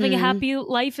having a happy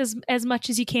life as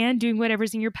much as you can, doing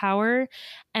whatever's in your power.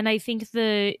 And I think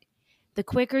the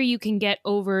quicker you can get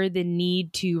over the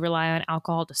need to rely on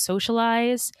alcohol to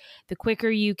socialize, the quicker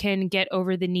you can get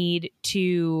over the need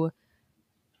to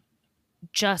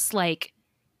just like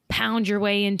pound your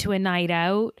way into a night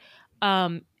out.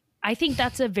 I think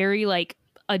that's a very like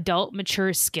adult,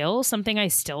 mature skill, something I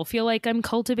still feel like I'm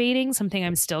cultivating, something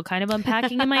I'm still kind of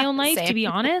unpacking in my own life, to be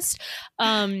honest.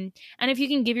 And if you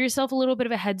can give yourself a little bit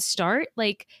of a head start,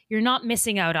 like you're not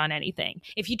missing out on anything.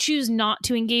 If you choose not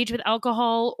to engage with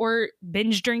alcohol or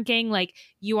binge drinking, like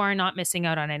you are not missing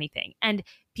out on anything. And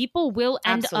people will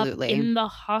end up in the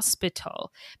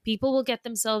hospital. People will get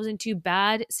themselves into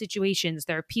bad situations.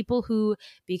 There are people who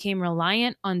became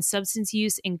reliant on substance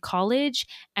use in college,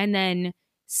 and then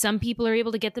some people are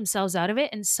able to get themselves out of it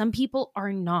and some people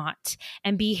are not.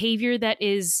 And behavior that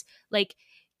is like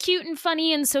cute and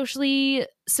funny and socially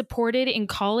supported in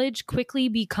college quickly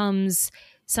becomes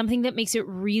something that makes it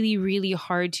really, really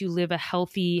hard to live a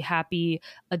healthy, happy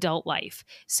adult life.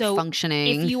 So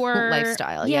functioning if you are,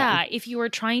 lifestyle. If you are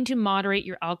trying to moderate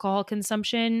your alcohol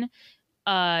consumption,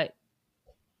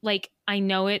 like I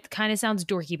know it kind of sounds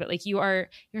dorky, but like you're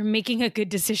making a good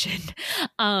decision.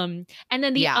 And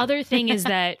then the other thing is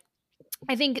that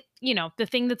I think, you know, the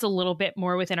thing that's a little bit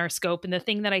more within our scope and the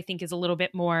thing that I think is a little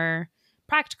bit more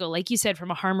practical, like you said, from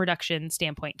a harm reduction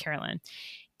standpoint, Carolyn,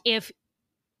 if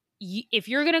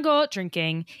you're going to go out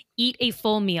drinking, eat a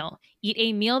full meal. Eat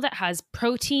a meal that has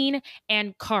protein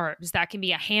and carbs. That can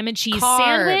be a ham and cheese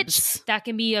sandwich. That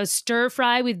can be a stir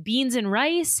fry with beans and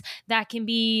rice. That can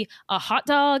be a hot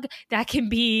dog. That can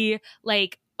be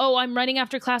like, oh, I'm running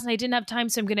after class and I didn't have time,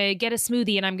 so I'm going to get a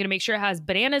smoothie and I'm going to make sure it has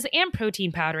bananas and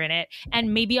protein powder in it.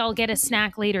 And maybe I'll get a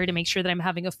snack later to make sure that I'm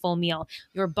having a full meal.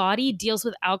 Your body deals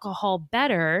with alcohol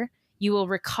better. You will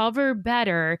recover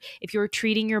better if you're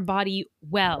treating your body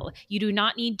well. You do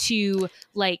not need to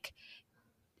like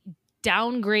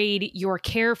downgrade your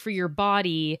care for your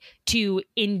body to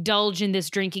indulge in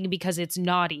this drinking because it's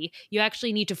naughty. You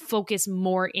actually need to focus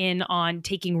more in on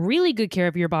taking really good care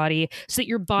of your body so that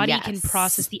your body can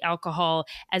process the alcohol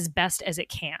as best as it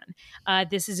can.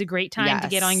 This is a great time to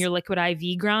get on your Liquid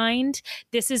IV grind.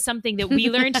 This is something that we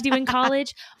learned to do in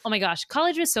college. Oh my gosh,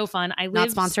 college was so fun. Not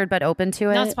sponsored, but open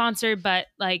to it. Not sponsored, but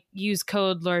like use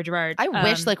code Laura Gerard. I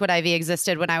wish Liquid IV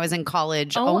existed when I was in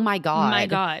college. Oh my God. My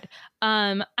God.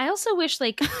 I also wish,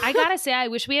 like, I gotta say, I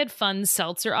wish we had fun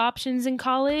seltzer options in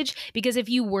college, because if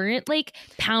you weren't like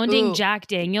pounding Jack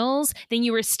Daniels, then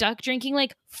you were stuck drinking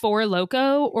like Four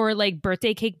Loko or like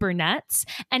birthday cake Burnett's,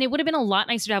 and it would have been a lot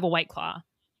nicer to have a White Claw.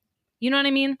 You know what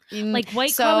I mean? Like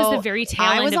White So Claw was the very tail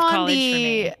end of college for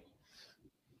me.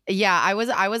 Yeah, I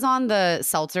was on the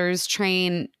seltzers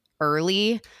train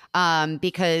early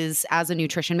because as a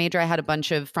nutrition major, I had a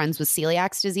bunch of friends with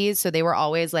celiac disease. So they were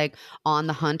always like on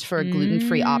the hunt for a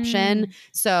gluten-free option.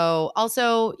 So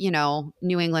also, you know,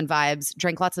 New England vibes,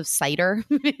 drank lots of cider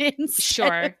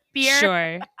instead of beer.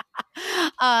 Sure.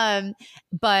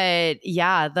 But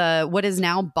yeah, the what is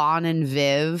now Bon and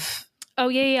Viv Oh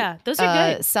yeah. Those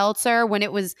are good. seltzer when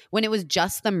it was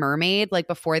just the Mermaid, like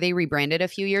before they rebranded a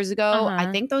few years ago.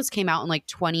 I think those came out in like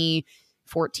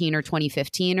 2014 or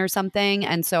 2015 or something.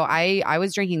 And so I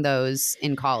was drinking those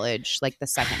in college, like the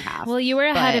second half. Well, you were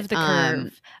ahead of the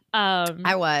curve.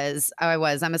 I was.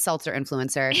 I'm a seltzer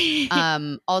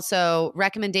influencer. Also,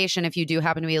 recommendation if you do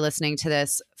happen to be listening to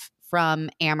this from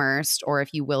Amherst, or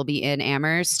if you will be in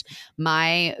Amherst,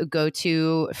 my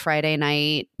go-to Friday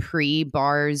night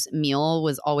pre-bars meal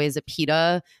was always a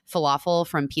pita falafel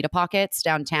from Pita Pockets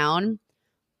downtown.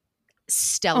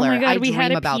 Stellar. Oh my God, I we had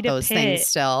dream a about pita those pit. things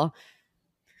still.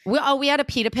 We had a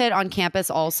pita pit on campus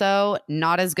also.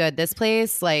 Not as good. This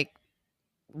place, like,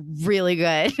 really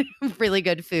good. Really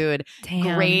good food.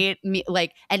 Damn. Great.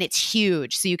 Like, and it's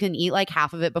huge. So you can eat like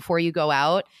half of it before you go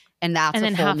out. And that's And a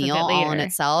then full half of meal it all in later.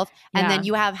 itself. And Yeah. then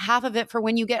you have half of it for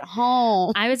when you get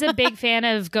home. I was a big fan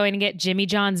of going to get Jimmy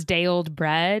John's day old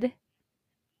bread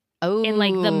Oh, in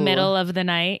like the middle of the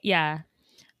night. Yeah.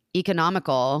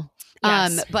 Economical.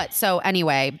 Yes. But so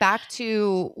anyway, back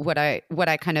to what I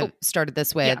kind of started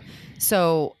this with. Yeah.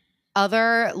 So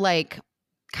other like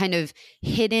kind of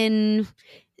hidden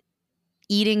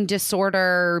eating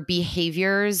disorder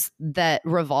behaviors that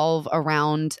revolve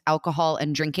around alcohol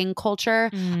and drinking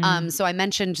culture. So I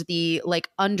mentioned the like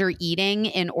under eating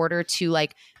in order to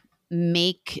like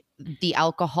make the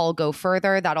alcohol go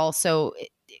further. That also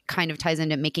kind of ties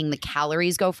into making the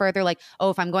calories go further. Like, oh,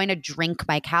 if I'm going to drink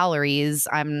my calories,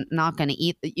 I'm not going to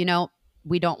eat. You know,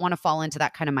 we don't want to fall into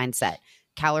that kind of mindset.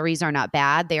 Calories are not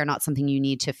bad. They are not something you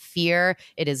need to fear.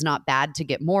 It is not bad to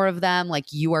get more of them. Like,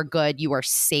 you are good. You are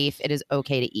safe. It is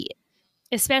okay to eat.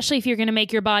 Especially if you're going to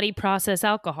make your body process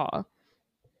alcohol.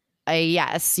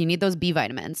 Yes, you need those B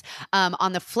vitamins.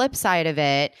 On the flip side of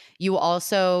it, you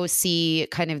also see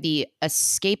kind of the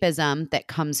escapism that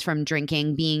comes from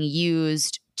drinking being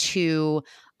used to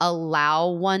allow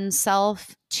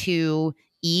oneself to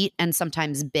eat and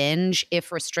sometimes binge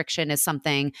if restriction is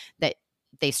something that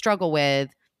they struggle with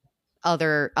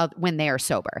when they are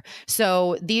sober.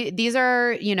 So these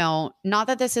are, you know, not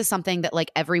that this is something that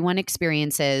like everyone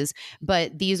experiences,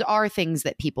 but these are things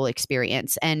that people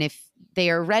experience. And if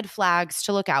they are red flags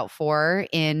to look out for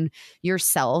in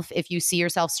yourself, if you see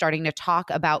yourself starting to talk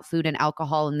about food and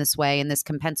alcohol in this way, in this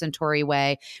compensatory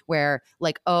way, where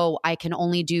like, oh, I can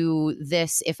only do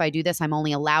this if I do this, I'm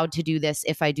only allowed to do this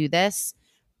if I do this,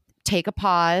 take a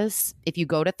pause. If you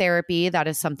go to therapy, that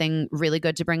is something really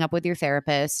good to bring up with your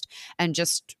therapist. And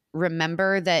just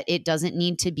remember that it doesn't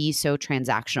need to be so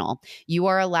transactional. You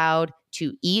are allowed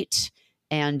to eat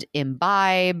and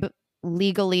imbibe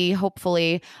legally,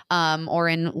 hopefully, or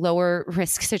in lower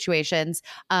risk situations.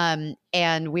 And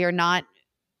we are not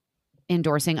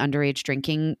endorsing underage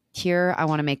drinking here. I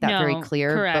want to make that very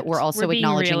clear. Correct. But we're also being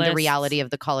acknowledging realists. the reality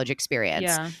of the college experience.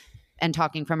 Yeah. And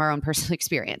talking from our own personal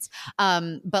experience.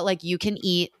 But like, you can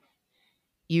eat,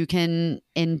 you can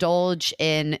indulge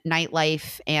in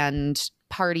nightlife and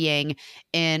partying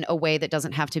in a way that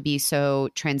doesn't have to be so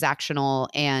transactional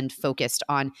and focused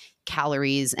on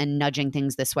calories and nudging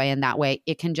things this way and that way.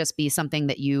 It can just be something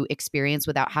that you experience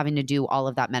without having to do all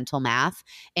of that mental math.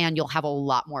 And you'll have a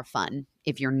lot more fun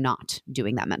if you're not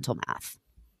doing that mental math.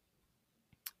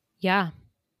 Yeah.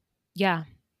 Yeah,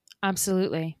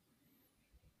 absolutely.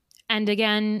 And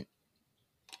again,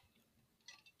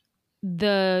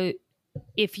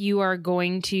 if you're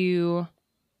gonna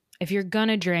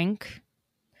drink,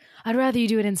 I'd rather you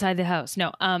do it inside the house.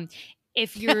 No,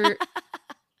 if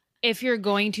you're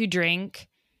going to drink,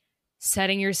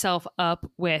 setting yourself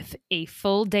up with a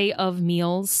full day of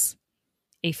meals,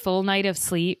 a full night of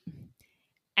sleep,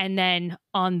 and then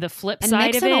on the flip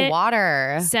side of it,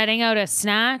 water, setting out a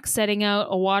snack, setting out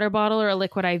a water bottle or a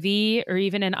liquid IV or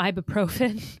even an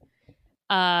ibuprofen.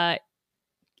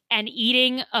 And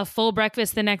eating a full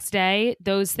breakfast the next day,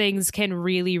 those things can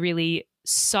really, really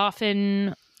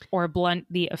soften or blunt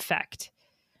the effect.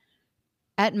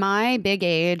 At my big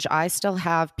age, I still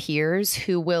have peers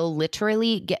who will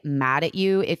literally get mad at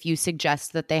you if you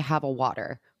suggest that they have a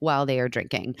water while they are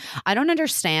drinking. I don't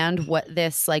understand what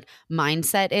this like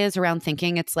mindset is around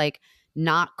thinking it's like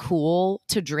not cool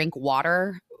to drink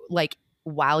water like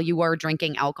while you are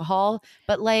drinking alcohol,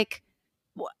 but like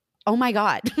Oh my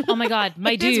God. Oh my God.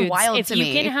 My It is dudes, wild if to you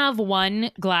me. can have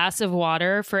one glass of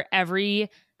water for every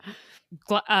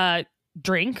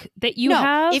drink that you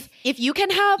have. If you can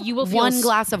have you will one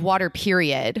glass of water,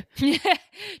 period.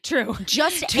 True.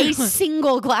 Just True. a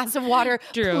single glass of water.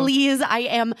 True. Please, I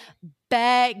am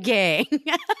begging.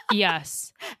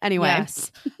 Yes. Anyway,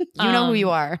 Yes. you know who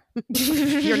you are.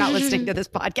 You're not listening to this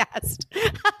podcast.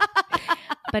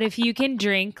 But if you can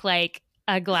drink like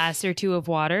a glass or two of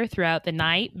water throughout the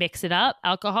night, mix it up,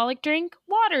 alcoholic drink,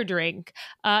 water drink,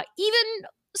 even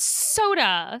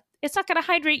soda. It's not going to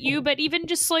hydrate you, but even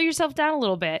just slow yourself down a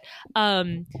little bit.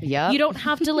 Yep. You don't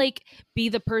have to like be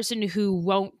the person who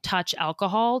won't touch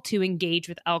alcohol to engage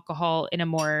with alcohol in a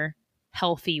more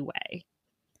healthy way.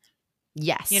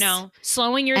 Yes. You know,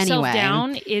 slowing yourself Anyway.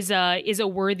 down is a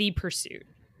worthy pursuit.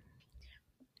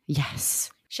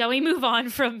 Yes. Shall we move on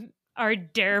from our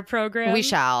DARE program? We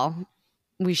shall.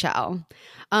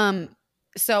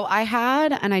 So I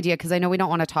had an idea because I know we don't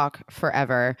want to talk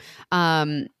forever.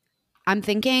 I'm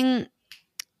thinking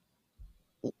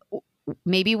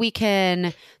maybe we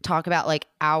can talk about like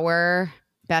our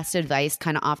best advice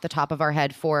kind of off the top of our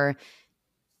head for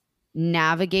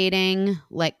navigating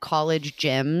like college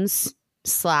gyms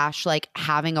 / like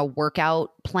having a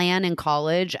workout plan in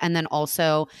college, and then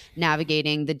also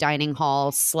navigating the dining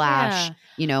hall /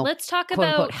 let's talk quote about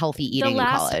unquote healthy eating in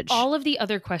college. All of the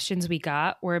other questions we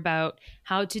got were about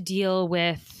how to deal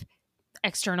with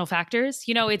external factors.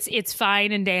 You know, it's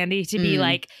fine and dandy to be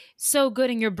like so good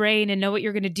in your brain and know what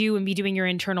you're going to do and be doing your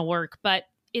internal work, but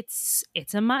it's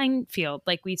a minefield,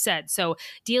 like we've said. So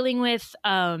dealing with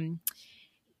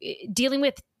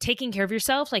taking care of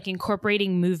yourself, like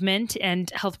incorporating movement and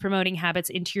health promoting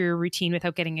habits into your routine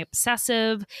without getting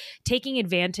obsessive, taking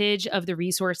advantage of the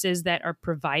resources that are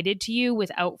provided to you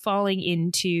without falling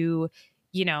into,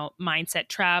 you know, mindset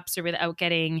traps, or without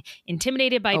getting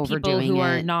intimidated by people who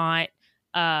are not,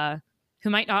 who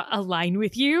might not align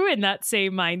with you in that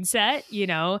same mindset, you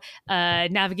know,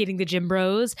 navigating the gym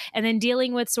bros, and then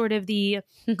dealing with sort of the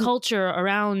culture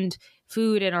around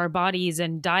food and our bodies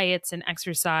and diets and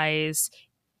exercise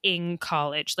in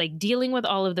college, like dealing with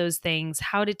all of those things,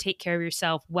 how to take care of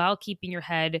yourself while keeping your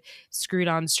head screwed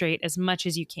on straight as much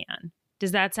as you can.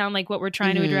 Does that sound like what we're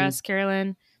trying to address,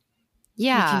 Carolyn?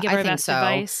 Yeah, we can give I our think best so.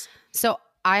 advice. So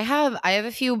I have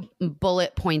a few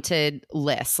bullet pointed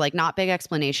lists, like not big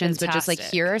explanations, but just like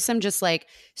here are some just like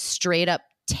straight up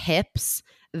tips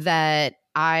that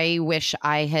I wish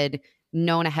I had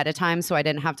known ahead of time, so I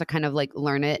didn't have to kind of like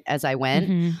learn it as I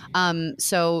went.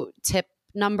 So tip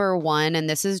number one, and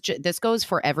this goes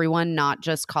for everyone, not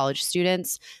just college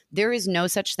students. There is no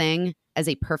such thing as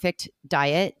a perfect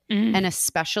diet, and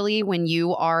especially when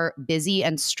you are busy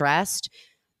and stressed,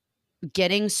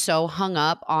 getting so hung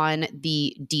up on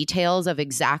the details of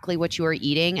exactly what you are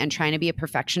eating and trying to be a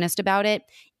perfectionist about it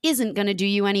isn't going to do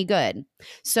you any good.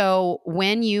 So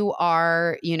when you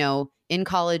are, you know, in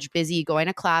college, busy, going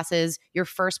to classes, your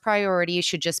first priority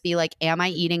should just be like, am I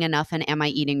eating enough and am I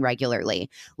eating regularly?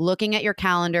 Looking at your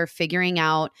calendar, figuring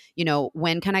out, you know,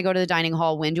 when can I go to the dining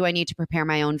hall? When do I need to prepare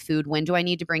my own food? When do I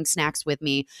need to bring snacks with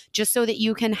me? Just so that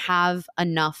you can have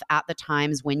enough at the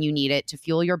times when you need it to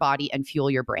fuel your body and fuel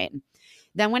your brain.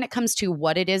 Then when it comes to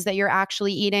what it is that you're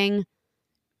actually eating,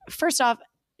 first off,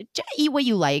 eat what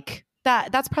you like.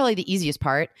 That's probably the easiest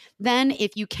part. Then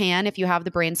if you have the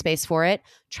brain space for it,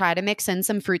 try to mix in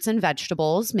some fruits and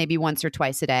vegetables, maybe once or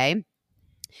twice a day.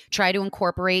 Try to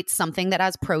incorporate something that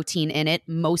has protein in it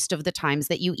most of the times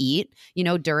that you eat, you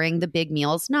know, during the big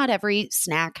meals. Not every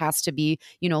snack has to be,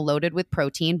 you know, loaded with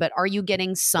protein, but are you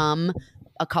getting some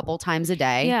a couple times a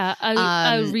day? Yeah.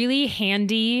 A really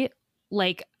handy,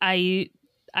 like,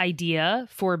 idea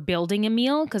for building a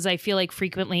meal, because I feel like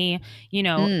frequently, you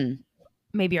know,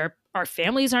 maybe our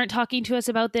families aren't talking to us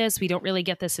about this. We don't really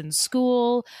get this in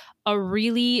school. A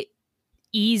really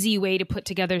easy way to put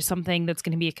together something that's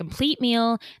going to be a complete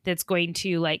meal, that's going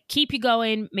to like keep you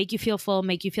going, make you feel full,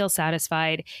 make you feel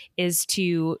satisfied, is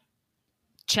to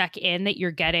check in that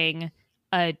you're getting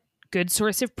a good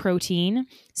source of protein.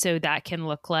 So that can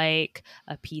look like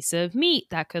a piece of meat.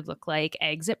 That could look like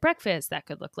eggs at breakfast. That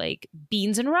could look like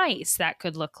beans and rice. That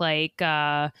could look like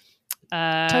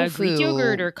tofu, Greek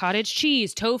yogurt or cottage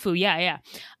cheese, tofu. Yeah.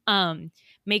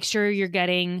 Make sure you're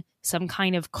getting some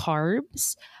kind of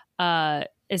carbs,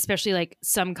 especially like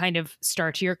some kind of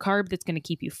starchier carb that's going to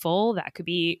keep you full. That could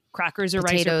be crackers or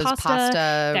potatoes, rice or pasta.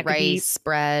 That rice,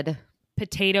 bread.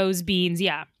 Potatoes, beans.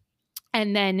 Yeah.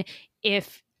 And then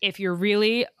if you're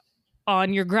really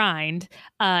on your grind,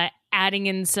 adding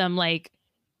in some like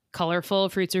colorful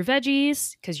fruits or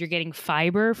veggies, because you're getting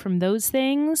fiber from those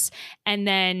things. And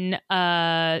then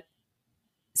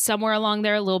somewhere along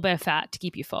there, a little bit of fat to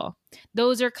keep you full.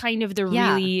 Those are kind of the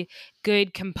really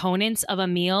good components of a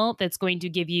meal that's going to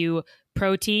give you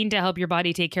protein to help your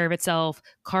body take care of itself,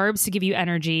 carbs to give you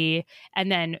energy, and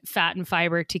then fat and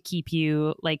fiber to keep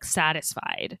you like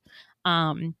satisfied.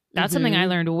 That's something I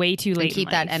learned way too late. And keep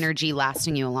that energy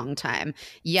lasting you a long time.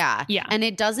 Yeah. Yeah. And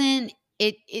it doesn't,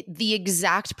 the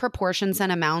exact proportions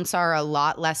and amounts are a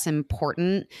lot less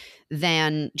important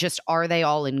than just are they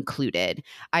all included.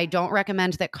 I don't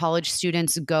recommend that college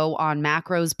students go on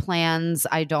macros plans.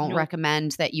 I don't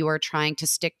recommend that you are trying to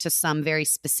stick to some very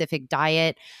specific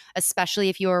diet, especially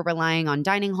if you are relying on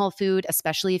dining hall food,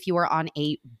 especially if you are on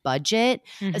a budget,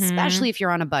 especially if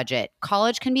you're on a budget.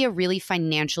 College can be a really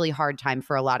financially hard time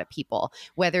for a lot of people,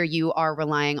 whether you are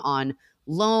relying on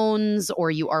loans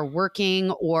or you are working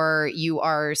or you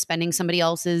are spending somebody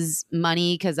else's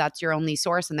money because that's your only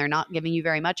source and they're not giving you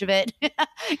very much of it.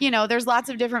 There's lots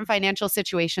of different financial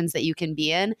situations that you can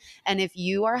be in. And if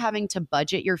you are having to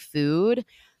budget your food,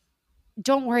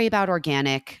 don't worry about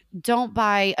organic. Don't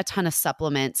buy a ton of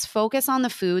supplements. Focus on the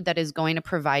food that is going to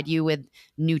provide you with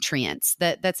nutrients,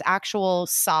 that's actual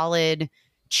solid,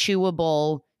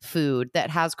 chewable food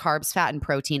that has carbs, fat, and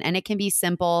protein. And it can be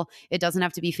simple. It doesn't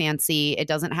have to be fancy. It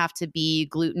doesn't have to be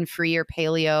gluten-free or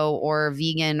paleo or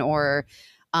vegan or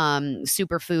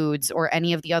superfoods or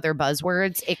any of the other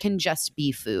buzzwords. It can just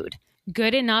be food.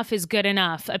 Good enough is good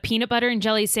enough. A peanut butter and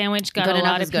jelly sandwich got a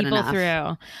lot of people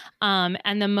through.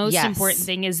 And the most important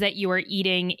thing is that you are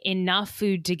eating enough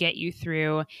food to get you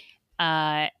through.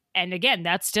 And again,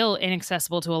 that's still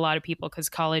inaccessible to a lot of people because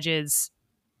college is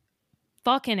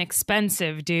fucking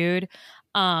expensive, dude.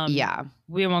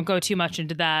 We won't go too much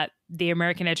into that. The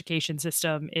American education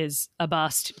system is a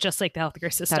bust, just like the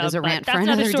healthcare system. That is a rant for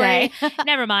another day.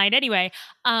 Never mind. Anyway,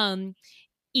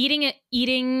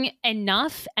 eating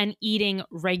enough and eating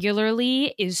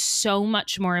regularly is so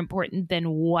much more important than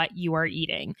what you are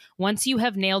eating. Once you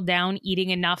have nailed down eating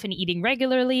enough and eating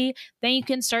regularly, then you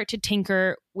can start to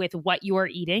tinker with what you are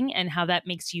eating and how that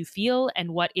makes you feel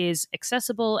and what is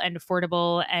accessible and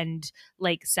affordable and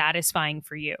like satisfying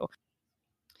for you.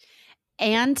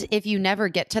 And if you never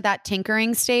get to that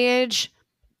tinkering stage,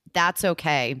 that's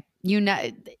okay. You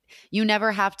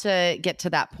never have to get to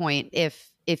that point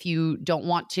if you don't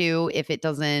want to, if it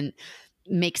doesn't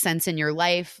make sense in your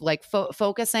life, like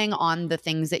focusing on the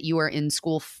things that you are in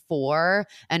school for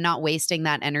and not wasting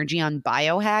that energy on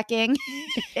biohacking.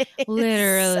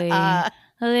 Literally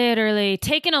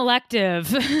take an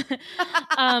elective.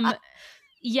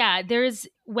 There's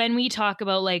when we talk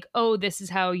about like, oh, this is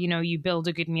how, you build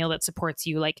a good meal that supports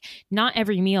you. Like not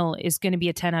every meal is going to be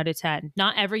a 10 out of 10.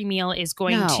 Not every meal is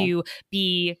going to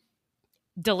be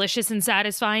delicious and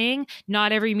satisfying.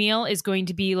 Not every meal is going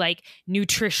to be like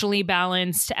nutritionally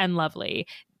balanced and lovely.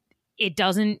 It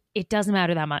doesn't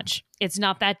matter that much. It's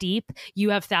not that deep. You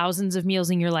have thousands of meals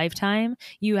in your lifetime.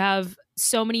 You have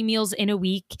so many meals in a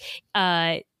week.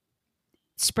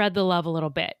 Spread the love a little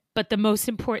bit. But the most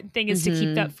important thing is to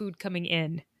keep that food coming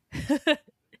in.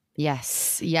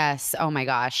 Yes. Oh my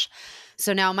gosh.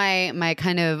 So now my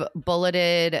kind of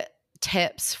bulleted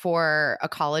tips for a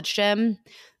college gym,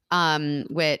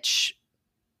 which,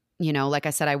 like I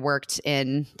said, I worked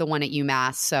in the one at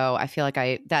UMass. So I feel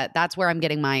like that's where I'm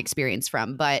getting my experience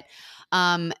from. But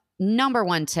number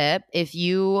one tip, if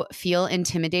you feel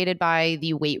intimidated by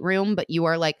the weight room, but you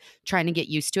are like trying to get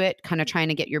used to it, kind of trying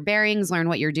to get your bearings, learn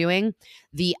what you're doing,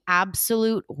 the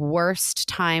absolute worst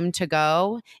time to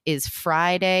go is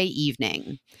Friday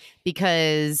evening,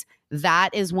 because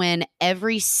that is when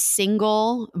every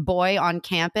single boy on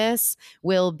campus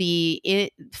will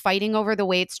be fighting over the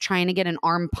weights, trying to get an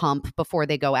arm pump before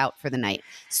they go out for the night.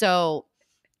 So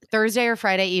Thursday or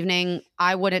Friday evening,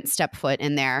 I wouldn't step foot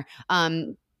in there.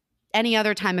 Any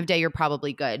other time of day, you're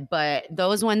probably good. But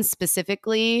those ones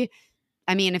specifically,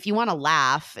 I mean, if you want to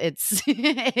laugh, it's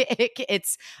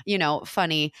it's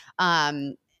funny.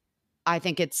 I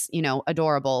think it's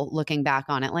adorable looking back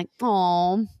on it. Like,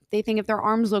 oh, they think if their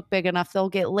arms look big enough, they'll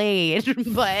get laid.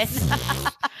 But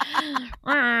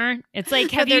it's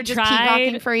like, have you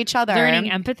tried for each other, learning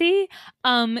empathy?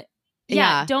 Don't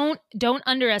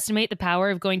underestimate the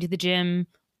power of going to the gym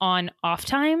on off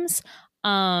times.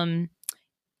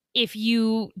 If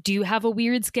you do have a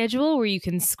weird schedule where you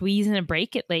can squeeze in a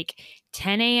break at like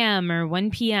 10 a.m. or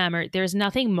 1 p.m. or there's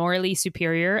nothing morally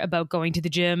superior about going to the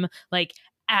gym like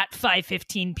at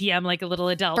 5:15 p.m. like a little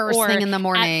adult, first thing in the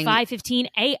morning at 5:15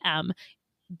 a.m.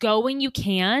 Go when you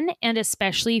can, and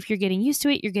especially if you're getting used to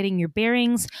it, you're getting your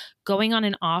bearings. Going on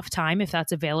an off time, if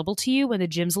that's available to you when the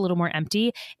gym's a little more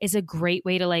empty, is a great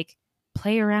way to like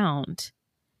play around.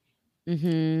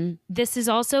 This is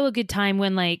also a good time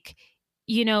when like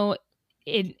you know,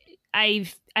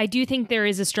 I do think there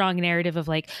is a strong narrative of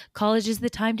like college is the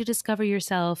time to discover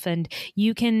yourself, and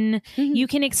you can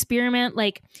experiment.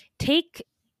 Like take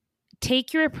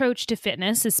your approach to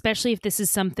fitness, especially if this is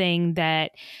something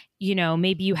that, you know,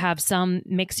 maybe you have some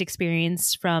mixed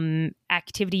experience from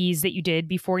activities that you did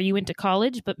before you went to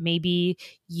college, but maybe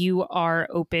you are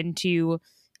open to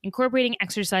incorporating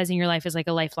exercise in your life as like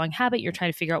a lifelong habit. You're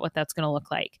trying to figure out what that's going to look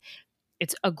like.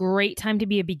 It's a great time to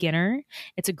be a beginner.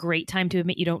 It's a great time to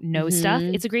admit you don't know stuff.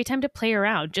 It's a great time to play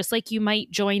around, just like you might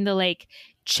join the like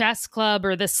chess club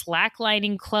or the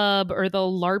slacklining club or the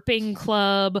LARPing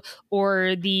club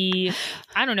or the,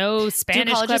 I don't know, Spanish Do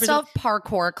you call club. yourself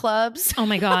parkour clubs? Oh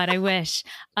my God, I wish.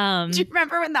 Do you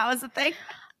remember when that was a thing?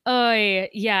 Oh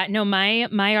yeah. No, my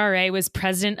RA was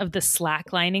president of the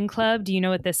slacklining club. Do you know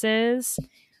what this is?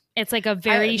 It's like a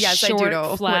very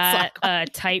short, flat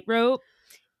tightrope.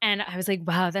 And I was like,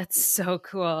 wow, that's so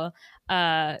cool.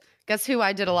 Guess who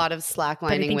I did a lot of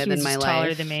slacklining with in my life?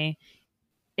 Taller than me.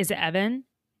 Is it Evan?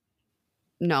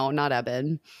 No, not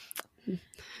Evan.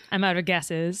 I'm out of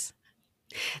guesses.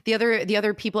 The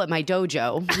other people at my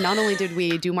dojo, not only did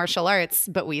we do martial arts,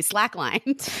 but we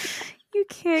slacklined. You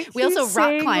can't. We also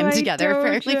rock climbed together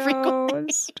fairly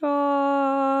frequently.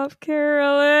 Stop,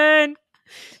 Carolyn.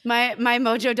 My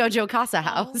Mojo Dojo Casa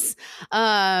house.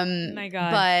 My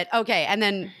God. But okay. And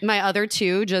then my other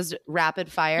two, just rapid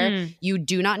fire. You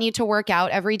do not need to work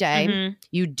out every day.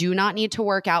 You do not need to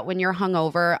work out when you're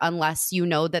hungover unless you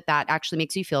know that actually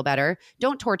makes you feel better.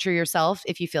 Don't torture yourself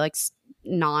if you feel like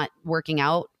not working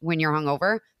out when you're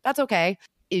hungover. That's okay.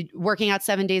 Working out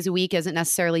 7 days a week isn't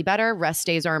necessarily better. Rest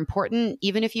days are important.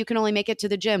 Even if you can only make it to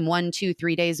the gym 1, 2,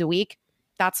 3 days a week,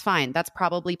 that's fine. That's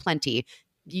probably plenty.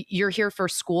 You're here for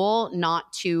school,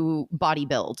 not to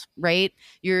bodybuild, right?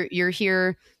 You're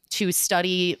here to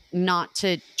study, not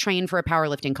to train for a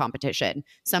powerlifting competition.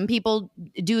 Some people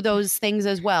do those things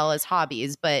as well as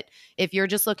hobbies, but if you're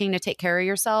just looking to take care of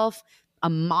yourself, a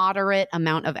moderate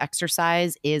amount of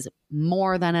exercise is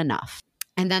more than enough.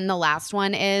 And then the last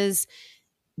one is,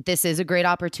 this is a great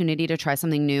opportunity to try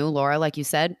something new. Laura, like you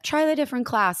said, try the different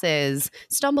classes,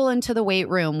 stumble into the weight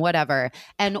room, whatever.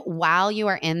 And while you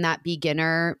are in that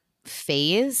beginner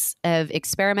phase of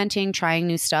experimenting, trying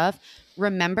new stuff,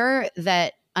 remember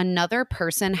that another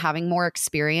person having more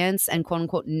experience and quote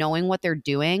unquote knowing what they're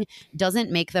doing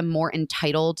doesn't make them more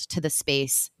entitled to the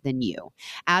space than you.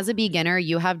 As a beginner,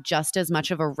 you have just as much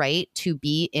of a right to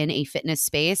be in a fitness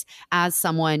space as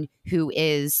someone who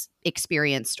is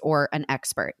experienced or an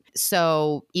expert.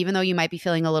 So even though you might be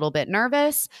feeling a little bit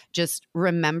nervous, just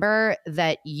remember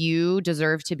that you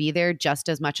deserve to be there just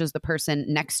as much as the person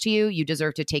next to you. You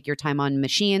deserve to take your time on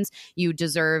machines. You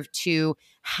deserve to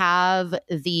have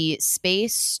the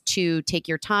space to take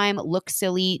your time, look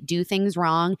silly, do things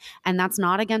wrong. And that's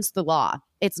not against the law.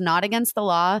 It's not against the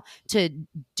law to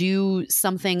do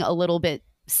something a little bit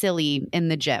silly in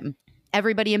the gym.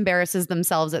 Everybody embarrasses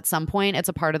themselves at some point. It's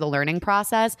a part of the learning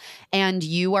process. And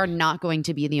you are not going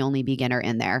to be the only beginner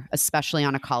in there, especially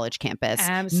on a college campus.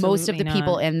 Absolutely Most of the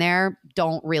people in there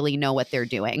don't really know what they're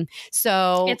doing.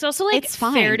 So it's also like it's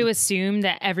fine. Fair to assume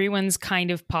that everyone's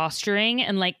kind of posturing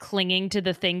and like clinging to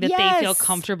the thing that they feel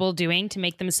comfortable doing to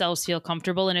make themselves feel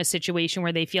comfortable in a situation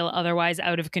where they feel otherwise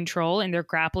out of control, and they're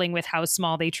grappling with how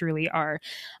small they truly are.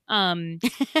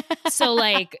 So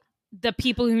like, the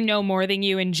people who know more than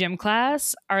you in gym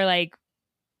class are like,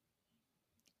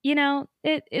 you know,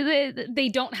 they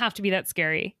don't have to be that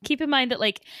scary. Keep in mind that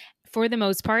like, for the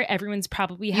most part, everyone's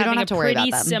probably having a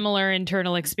pretty similar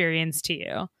internal experience to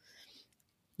you.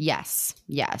 Yes.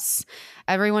 Yes.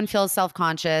 Everyone feels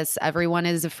self-conscious. Everyone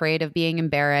is afraid of being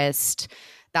embarrassed.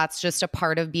 That's just a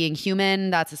part of being human.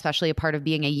 That's especially a part of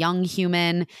being a young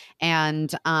human.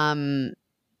 And and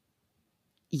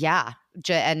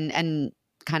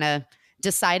kind of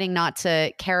deciding not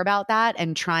to care about that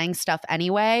and trying stuff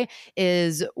anyway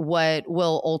is what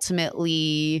will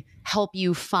ultimately help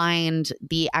you find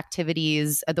the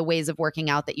activities, the ways of working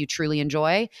out that you truly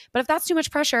enjoy. But if that's too much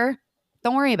pressure,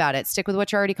 don't worry about it. Stick with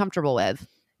what you're already comfortable with.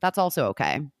 That's also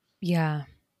okay. Yeah.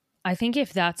 I think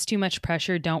if that's too much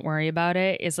pressure, don't worry about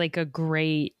it is like a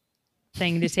great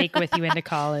thing to take with you into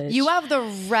college. You have the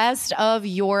rest of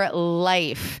your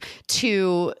life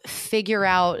to figure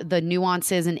out the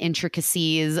nuances and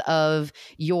intricacies of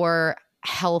your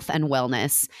health and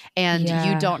wellness, and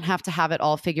you don't have to have it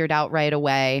all figured out right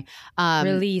away.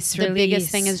 The biggest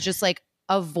thing is just like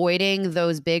avoiding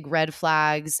those big red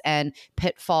flags and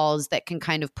pitfalls that can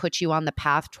kind of put you on the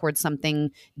path towards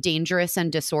something dangerous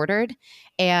and disordered.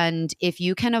 And if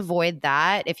you can avoid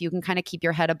that, if you can kind of keep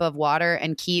your head above water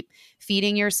and keep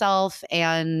feeding yourself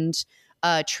and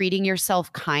treating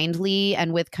yourself kindly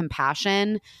and with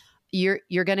compassion, you're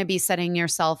going to be setting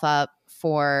yourself up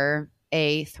for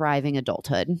a thriving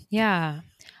adulthood. Yeah.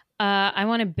 I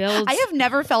want to build. I have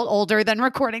never felt older than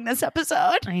recording this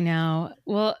episode. I know.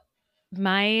 Well,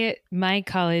 my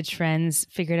college friends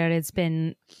figured out it's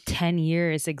been 10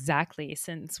 years exactly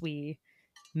since we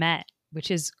met, which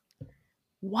is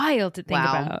wild to think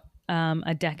about.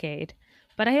 A decade.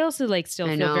 But I also still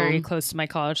feel very close to my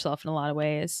college self in a lot of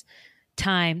ways.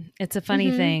 Time. It's a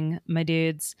funny thing, my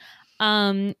dudes.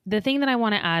 The thing that I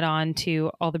want to add on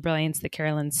to all the brilliance that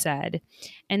Carolyn said,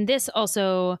 and this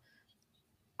also,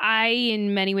 I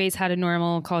in many ways had a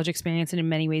normal college experience and in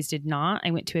many ways did not.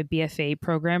 I went to a BFA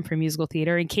program for musical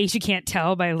theater. In case you can't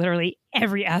tell by literally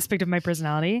every aspect of my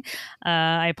personality,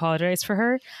 I apologize for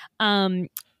her.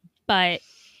 But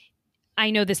I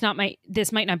know this might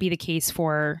not be the case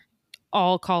for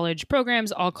all college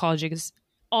programs, all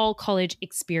college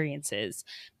experiences.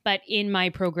 But in my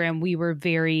program, we were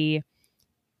very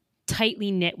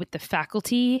tightly knit with the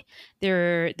faculty.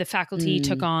 The faculty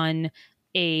took on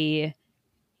a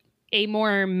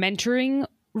more mentoring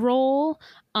role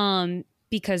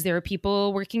because there are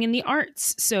people working in the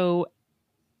arts. So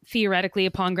theoretically,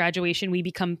 upon graduation, we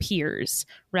become peers,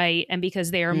 right? And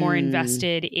because they are more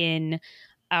invested in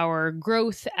our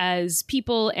growth as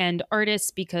people and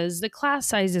artists, because the class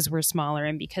sizes were smaller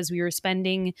and because we were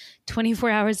spending 24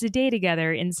 hours a day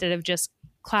together instead of just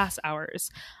class hours.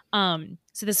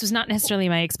 So this was not necessarily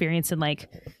my experience in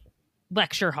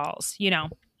lecture halls,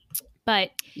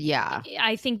 but yeah,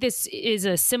 I think this is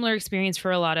a similar experience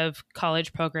for a lot of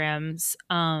college programs.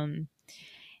 And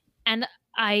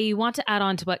I want to add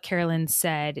on to what Carolyn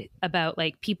said about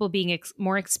people being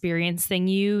more experienced than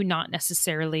you, not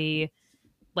necessarily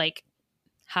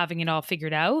having it all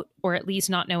figured out, or at least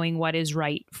not knowing what is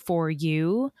right for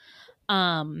you.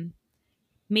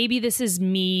 Maybe this is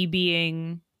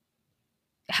me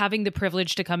having the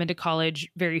privilege to come into college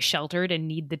very sheltered and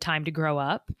need the time to grow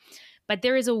up. But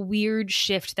there is a weird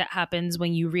shift that happens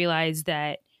when you realize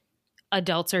that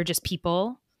adults are just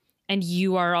people and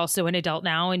you are also an adult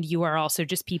now and you are also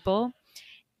just people.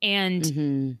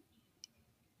 And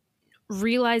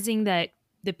realizing that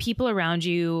the people around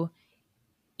you,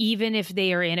 even if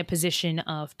they are in a position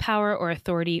of power or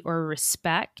authority or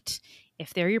respect,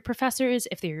 if they're your professors,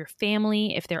 if they're your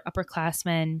family, if they're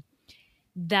upperclassmen,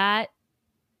 that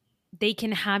they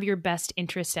can have your best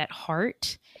interests at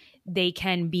heart. They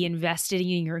can be invested in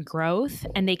your growth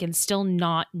and they can still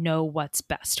not know what's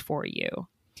best for you.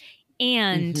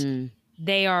 And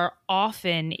they are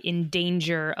often in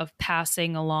danger of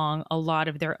passing along a lot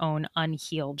of their own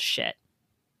unhealed shit.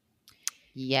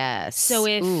 Yes. So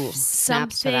if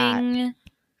something,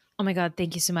 oh my God,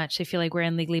 thank you so much. I feel like we're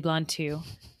in Legally Blonde too.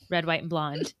 Red, white, and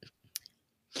blonde.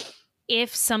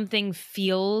 If something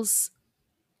feels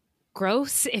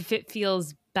gross, if it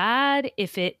feels bad,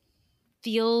 if it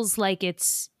feels like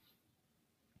it's,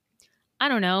 I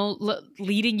don't know,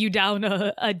 leading you down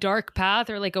a dark path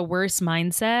or a worse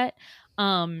mindset.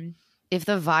 If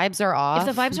the vibes are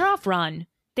off, run.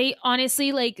 They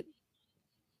honestly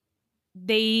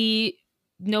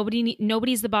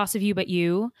nobody's the boss of you but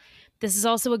you. This is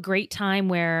also a great time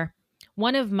where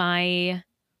one of my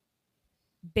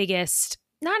biggest,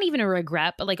 not even a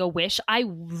regret, but a wish, I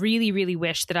really, really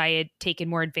wish that I had taken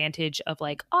more advantage of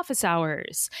office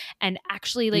hours and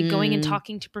actually going and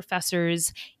talking to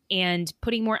professors and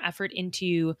putting more effort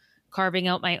into carving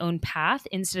out my own path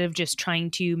instead of just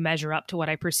trying to measure up to what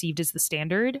I perceived as the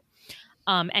standard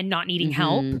and not needing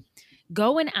help.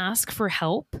 Go and ask for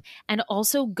help and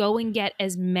also go and get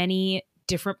as many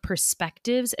different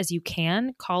perspectives as you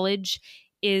can. College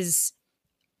is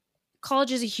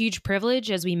a huge privilege,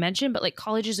 as we mentioned, but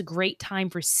college is a great time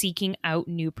for seeking out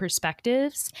new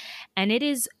perspectives. And it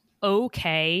is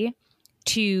okay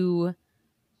to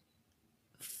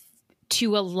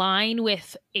align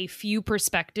with a few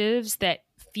perspectives that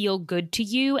feel good to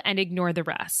you and ignore the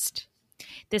rest.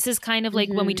 This is kind of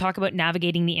when we talk about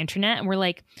navigating the internet and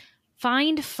we're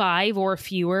find 5 or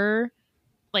fewer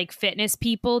fitness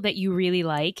people that you really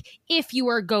like if you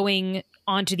are going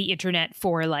onto the internet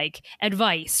for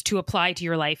advice to apply to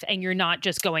your life and you're not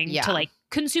just going to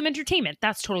consume entertainment.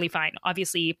 That's totally fine.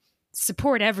 Obviously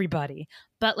support everybody,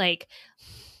 but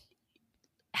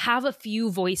have a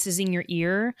few voices in your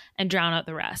ear and drown out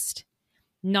the rest.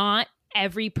 Not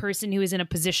every person who is in a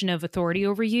position of authority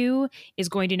over you is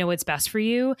going to know what's best for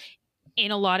you.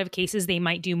 In a lot of cases, they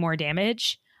might do more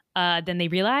damage than they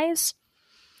realize.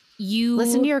 You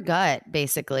listen to your gut,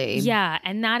 basically. Yeah.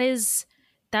 And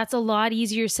that's a lot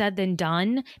easier said than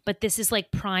done, but this is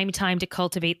prime time to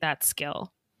cultivate that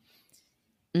skill.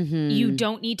 You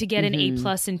don't need to get an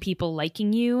A+ in people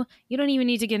liking you. You don't even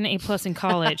need to get an A+ in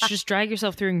college. Just drag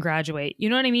yourself through and graduate. You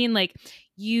know what I mean? Like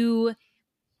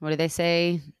what do they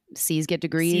say? C's get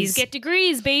degrees. C's get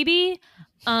degrees, baby.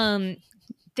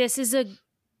 This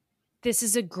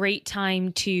is a great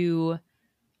time to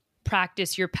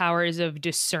practice your powers of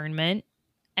discernment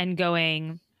and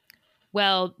going,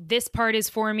 well, this part is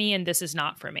for me and this is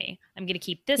not for me. I'm going to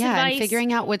keep this advice. And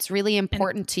figuring out what's really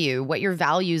important to you, what your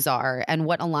values are, and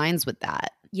what aligns with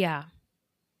that. Yeah.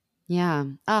 Yeah.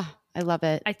 Ah, I love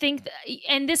it. I think,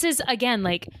 and this is, again,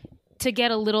 like, to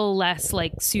get a little less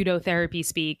like pseudo therapy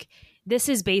speak, this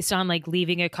is based on like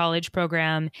leaving a college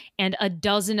program and a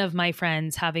dozen of my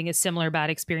friends having a similar bad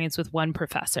experience with one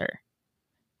professor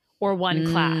or one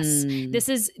class.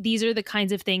 These are the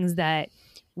kinds of things that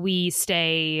we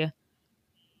stay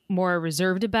more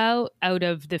reserved about out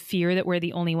of the fear that we're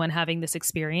the only one having this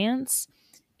experience.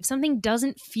 If something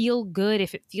doesn't feel good,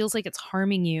 if it feels like it's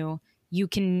harming you, you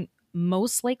can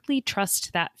most likely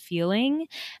trust that feeling,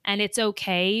 and it's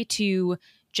okay to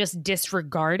just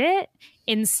disregard it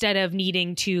instead of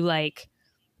needing to like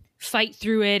fight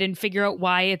through it and figure out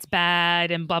why it's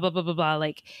bad and blah, blah, blah, blah, blah.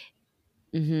 Like,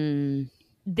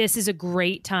 this is a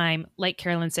great time, like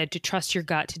Carolyn said, to trust your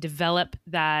gut, to develop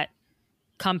that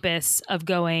compass of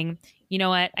going, you know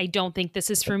what, I don't think this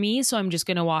is for me, so I'm just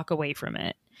going to walk away from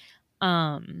it.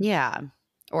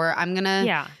 Or I'm going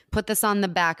to put this on the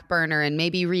back burner and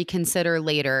maybe reconsider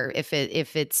later if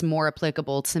it's more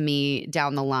applicable to me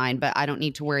down the line, but I don't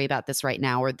need to worry about this right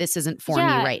now, or this isn't for me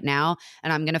right now.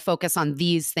 And I'm going to focus on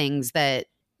these things that.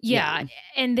 Yeah.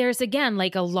 And there's, again,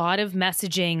 like a lot of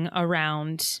messaging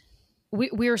around,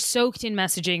 we're soaked in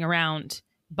messaging around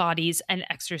bodies and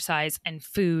exercise and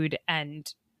food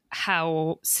and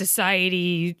how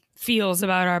society feels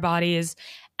about our bodies,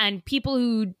 and people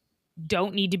who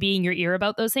don't need to be in your ear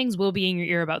about those things will be in your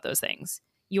ear about those things.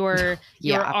 Your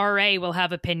RA will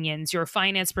have opinions. Your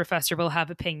finance professor will have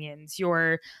opinions.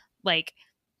 Your like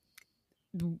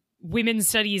women's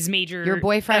studies major, your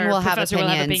boyfriend will have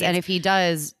opinions, and if he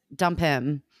does, dump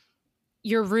him.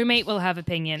 Your roommate will have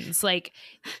opinions. Like,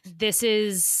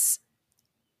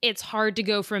 it's hard to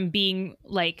go from being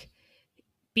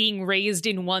raised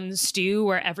in one stew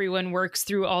where everyone works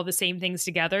through all the same things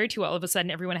together to all of a sudden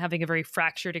everyone having a very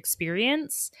fractured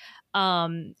experience.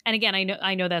 And again,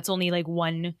 I know that's only like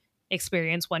one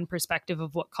experience, one perspective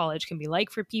of what college can be like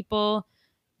for people,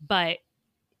 but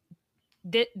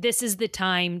this is the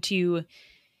time to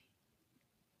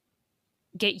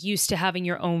get used to having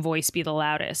your own voice be the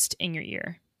loudest in your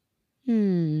ear.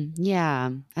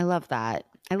 Yeah. I love that.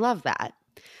 And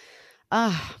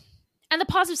the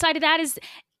positive side of that is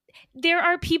there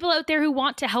are people out there who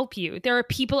want to help you. There are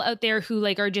people out there who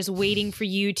like are just waiting for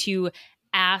you to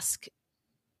ask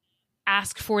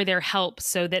for their help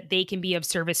so that they can be of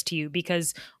service to you,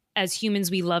 because as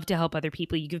humans, we love to help other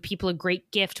people. You give people a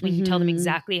great gift when you tell them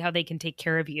exactly how they can take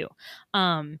care of you.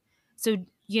 So,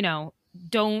 you know,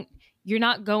 you're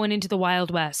not going into the Wild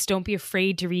West. Don't be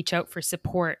afraid to reach out for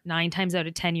support. 9 times out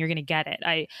of 10, you're going to get it.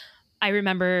 I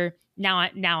remember now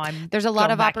I'm there's a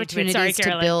lot of opportunities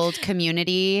to build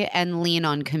community and lean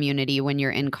on community when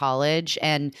you're in college.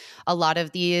 And a lot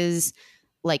of these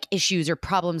like issues or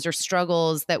problems or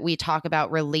struggles that we talk about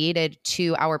related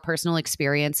to our personal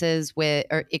experience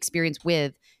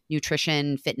with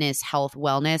nutrition, fitness, health,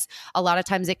 wellness, a lot of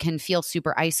times it can feel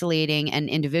super isolating and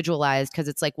individualized because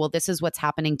it's like, well, this is what's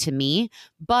happening to me.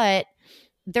 But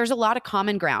there's a lot of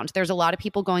common ground. There's a lot of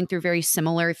people going through very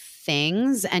similar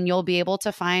things, and you'll be able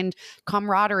to find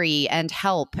camaraderie and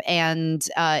help and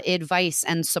advice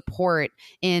and support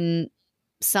in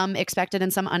some expected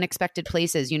and some unexpected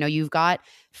places. You know, you've got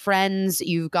friends,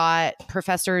 you've got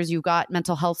professors, you've got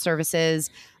mental health services.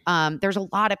 There's a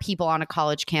lot of people on a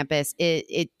college campus.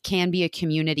 It can be a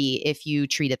community if you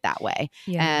treat it that way.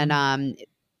 Yeah. And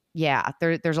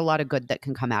there's a lot of good that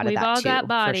can come out of that too. We've all got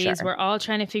bodies. Sure. We're all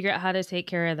trying to figure out how to take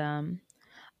care of them.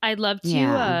 I'd love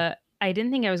to, I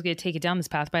didn't think I was going to take it down this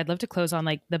path, but I'd love to close on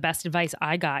like the best advice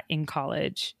I got in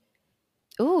college.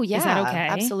 Oh, yeah. Is that okay?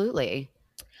 Absolutely.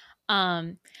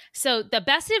 So the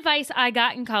best advice I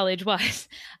got in college was,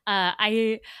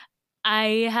 I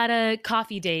had a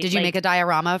coffee date. Did you make a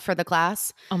diorama for the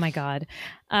class? Oh my God.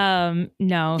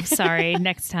 No, sorry.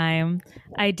 Next time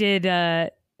I did,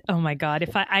 oh my God.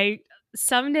 If I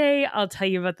someday I'll tell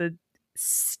you about the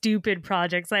stupid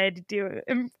projects I had to do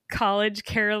in college,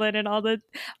 Carolyn, and all the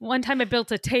one time I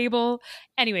built a table.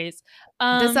 Anyways,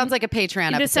 this sounds like a Patreon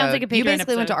episode. This sounds like a Patreon You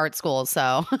basically episode. went to art school,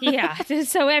 so yeah.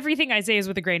 So everything I say is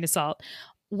with a grain of salt.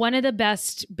 one of the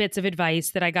best bits of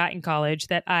advice that I got in college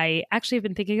that I actually have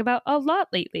been thinking about a lot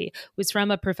lately was from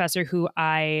a professor who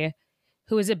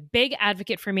was a big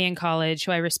advocate for me in college,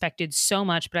 who I respected so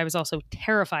much, but I was also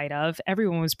terrified of.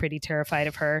 Everyone was pretty terrified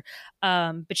of her.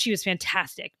 But she was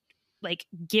fantastic, like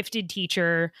gifted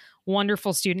teacher,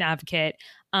 wonderful student advocate.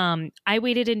 I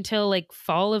waited until like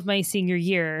fall of my senior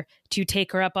year to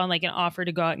take her up on like an offer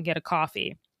to go out and get a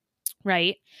coffee.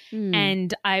 Right.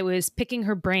 And I was picking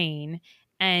her brain,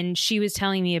 and she was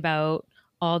telling me about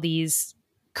all these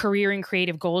career and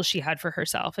creative goals she had for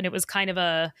herself. And it was kind of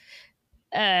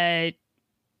a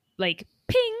like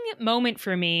ping moment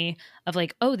for me of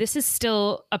like, oh, this is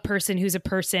still a person who's a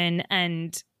person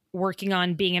and working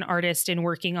on being an artist and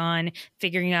working on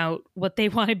figuring out what they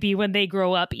want to be when they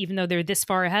grow up, even though they're this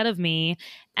far ahead of me.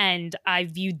 And I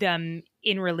viewed them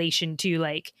in relation to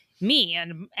like me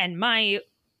and my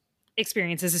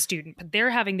experience as a student, but they're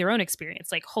having their own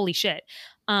experience. Like, holy shit.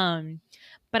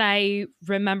 But I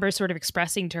remember sort of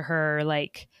expressing to her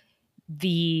like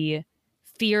the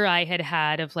fear I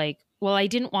had of like, well, I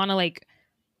didn't want to like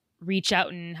reach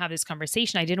out and have this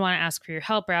conversation. I didn't want to ask for your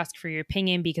help or ask for your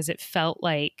opinion because it felt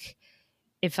like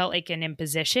an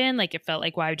imposition. Like it felt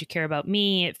like, why would you care about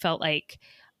me? It felt like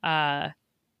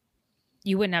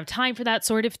you wouldn't have time for that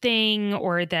sort of thing,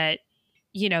 or that,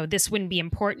 you know, this wouldn't be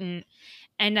important.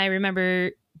 And I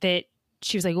remember that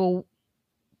she was like, well,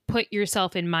 put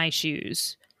yourself in my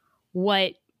shoes.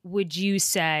 What would you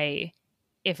say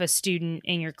if a student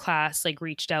in your class like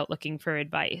reached out looking for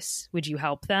advice? Would you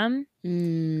help them?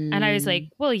 And I was like,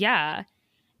 well, yeah.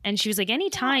 And she was like,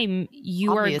 anytime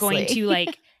you are going to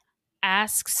like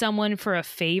ask someone for a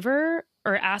favor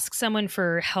or ask someone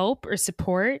for help or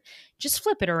support, just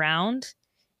flip it around.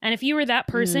 And if you were that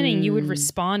person and you would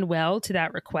respond well to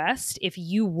that request, if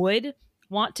you would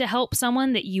want to help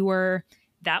someone that you were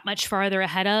that much farther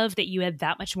ahead of, that you had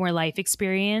that much more life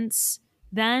experience,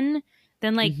 then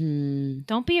like,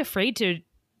 don't be afraid to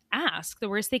ask. The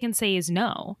worst they can say is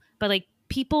no. But like,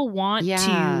 people want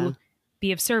to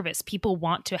be of service. People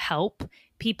want to help.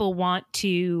 People want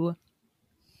to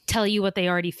tell you what they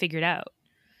already figured out.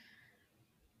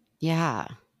 Yeah.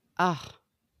 Oh,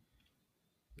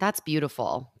 that's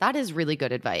beautiful. That is really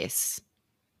good advice.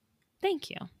 Thank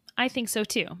you. I think so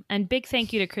too. And big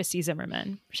thank you to Christy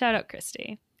Zimmerman. Shout out,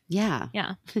 Christy. Yeah.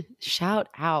 Yeah. Shout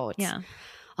out. Yeah.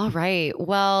 All right.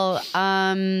 Well,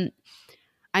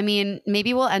 I mean,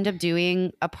 maybe we'll end up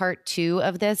doing a part 2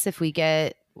 of this if we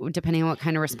get, depending on what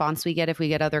kind of response we get, if we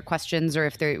get other questions or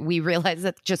if we realize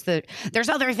that there's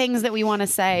other things that we want to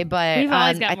say. But We've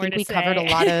always got I more think to we say. covered a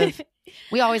lot of,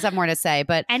 we always have more to say,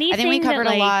 but I think we covered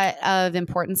a lot of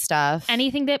important stuff.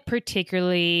 Anything that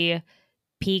particularly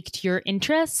piqued your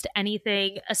interest,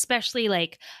 anything, especially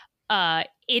like,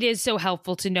 it is so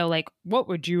helpful to know, like, what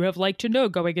would you have liked to know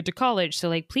going into college? So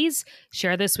like, please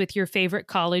share this with your favorite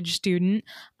college student.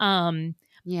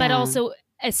 But also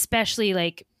especially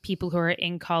like people who are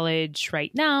in college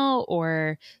right now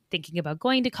or thinking about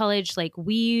going to college. Like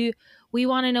we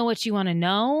want to know what you want to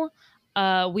know.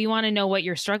 We want to know what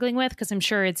you're struggling with, because I'm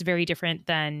sure it's very different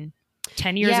than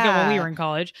 10 years ago when we were in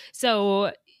college.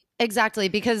 So exactly,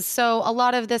 because so a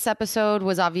lot of this episode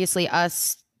was obviously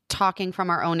us talking from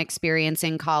our own experience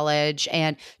in college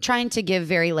and trying to give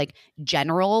very like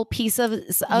general piece of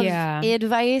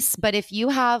advice. But if you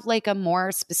have like a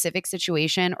more specific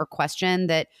situation or question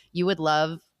that you would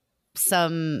love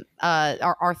some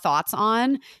our thoughts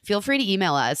on, feel free to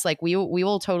email us. Like we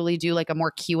will totally do like a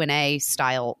more Q&A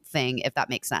style thing, if that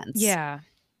makes sense. Yeah.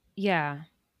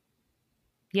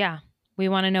 We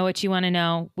want to know what you want to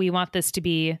know. We want this to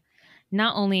be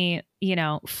not only, you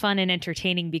know, fun and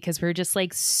entertaining because we're just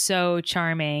like so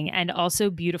charming and also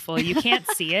beautiful. You can't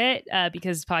see it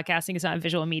because podcasting is not a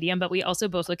visual medium, but we also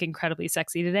both look incredibly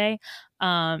sexy today.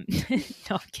 No,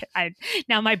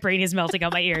 now my brain is melting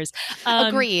out my ears.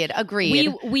 Agreed.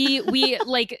 We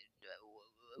like,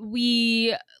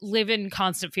 we live in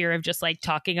constant fear of just like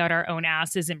talking out our own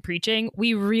asses and preaching.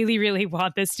 We really, really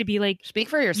want this to be like, speak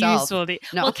for yourself. Useful.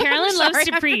 No. Well, Carolyn loves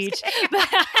to preach.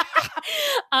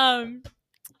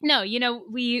 No, you know,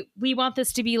 we want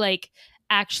this to be like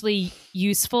actually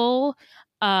useful.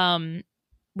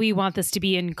 We want this to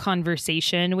be in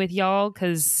conversation with y'all,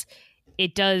 because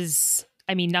it does.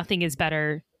 I mean, nothing is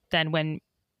better than when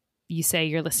you say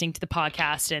you're listening to the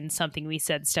podcast and something we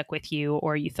said stuck with you,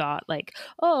 or you thought like,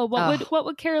 oh, what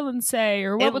would Carolyn say,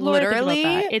 or what would Laura think about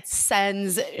that? It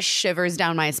sends shivers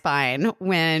down my spine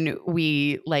when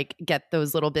we like get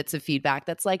those little bits of feedback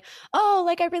that's like, oh,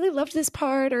 like I really loved this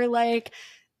part, or like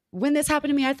when this happened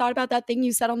to me, I thought about that thing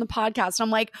you said on the podcast. I'm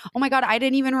like, oh my God, I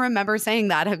didn't even remember saying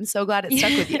that. I'm so glad it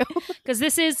stuck with you. Because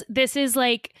this is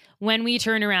like when we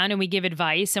turn around and we give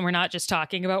advice and we're not just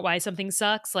talking about why something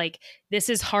sucks, like this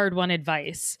is hard won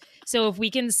advice. So if we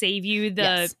can save you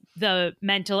the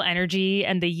mental energy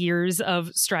and the years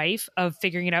of strife of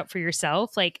figuring it out for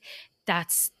yourself, like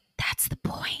that's the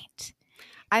point.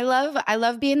 I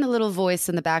love being the little voice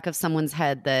in the back of someone's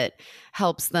head that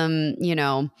helps them,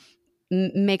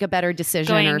 make a better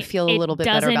decision or feel a little bit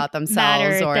better about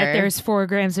themselves. Or that there's 4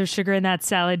 grams of sugar in that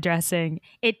salad dressing.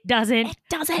 It doesn't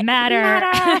matter.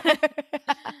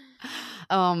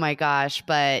 Oh my gosh.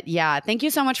 But yeah, thank you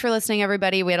so much for listening,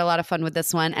 everybody. We had a lot of fun with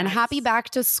this one. And happy back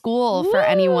to school for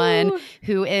anyone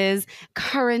who is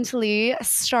currently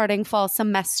starting fall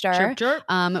semester. Chirp,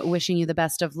 chirp. Wishing you the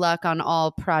best of luck on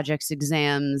all projects,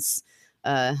 exams,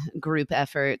 group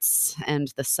efforts,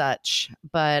 and the such.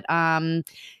 But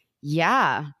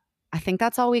yeah, I think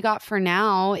that's all we got for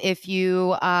now. If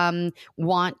you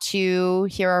want to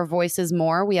hear our voices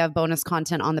more, we have bonus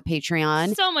content on the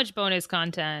Patreon. So much bonus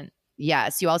content.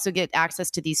 Yes, you also get access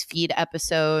to these feed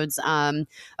episodes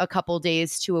a couple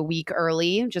days to a week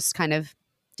early, just kind of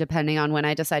depending on when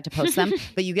I decide to post them.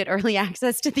 But you get early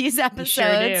access to these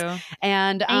episodes. You sure do.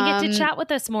 And you get to chat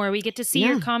with us more. We get to see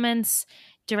your comments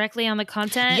directly on the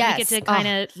content. Yes. We get to kind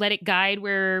of let it guide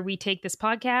where we take this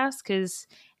podcast because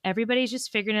everybody's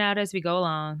just figuring it out as we go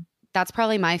along. That's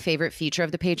probably my favorite feature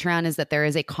of the Patreon is that there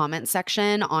is a comment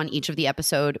section on each of the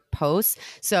episode posts.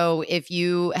 So if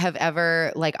you have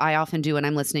ever, like I often do when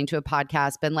I'm listening to a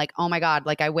podcast, been like, oh my God,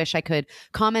 like I wish I could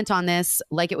comment on this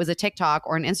like it was a TikTok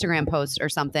or an Instagram post or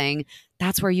something,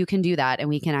 that's where you can do that. And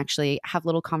we can actually have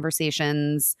little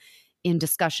conversations in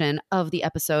discussion of the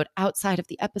episode outside of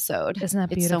the episode. Isn't that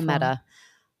beautiful? It's so meta.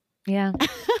 Yeah.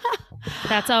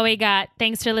 That's all we got.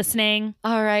 Thanks for listening.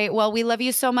 All right. Well, we love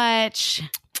you so much.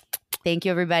 Thank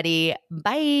you, everybody.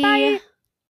 Bye. Bye.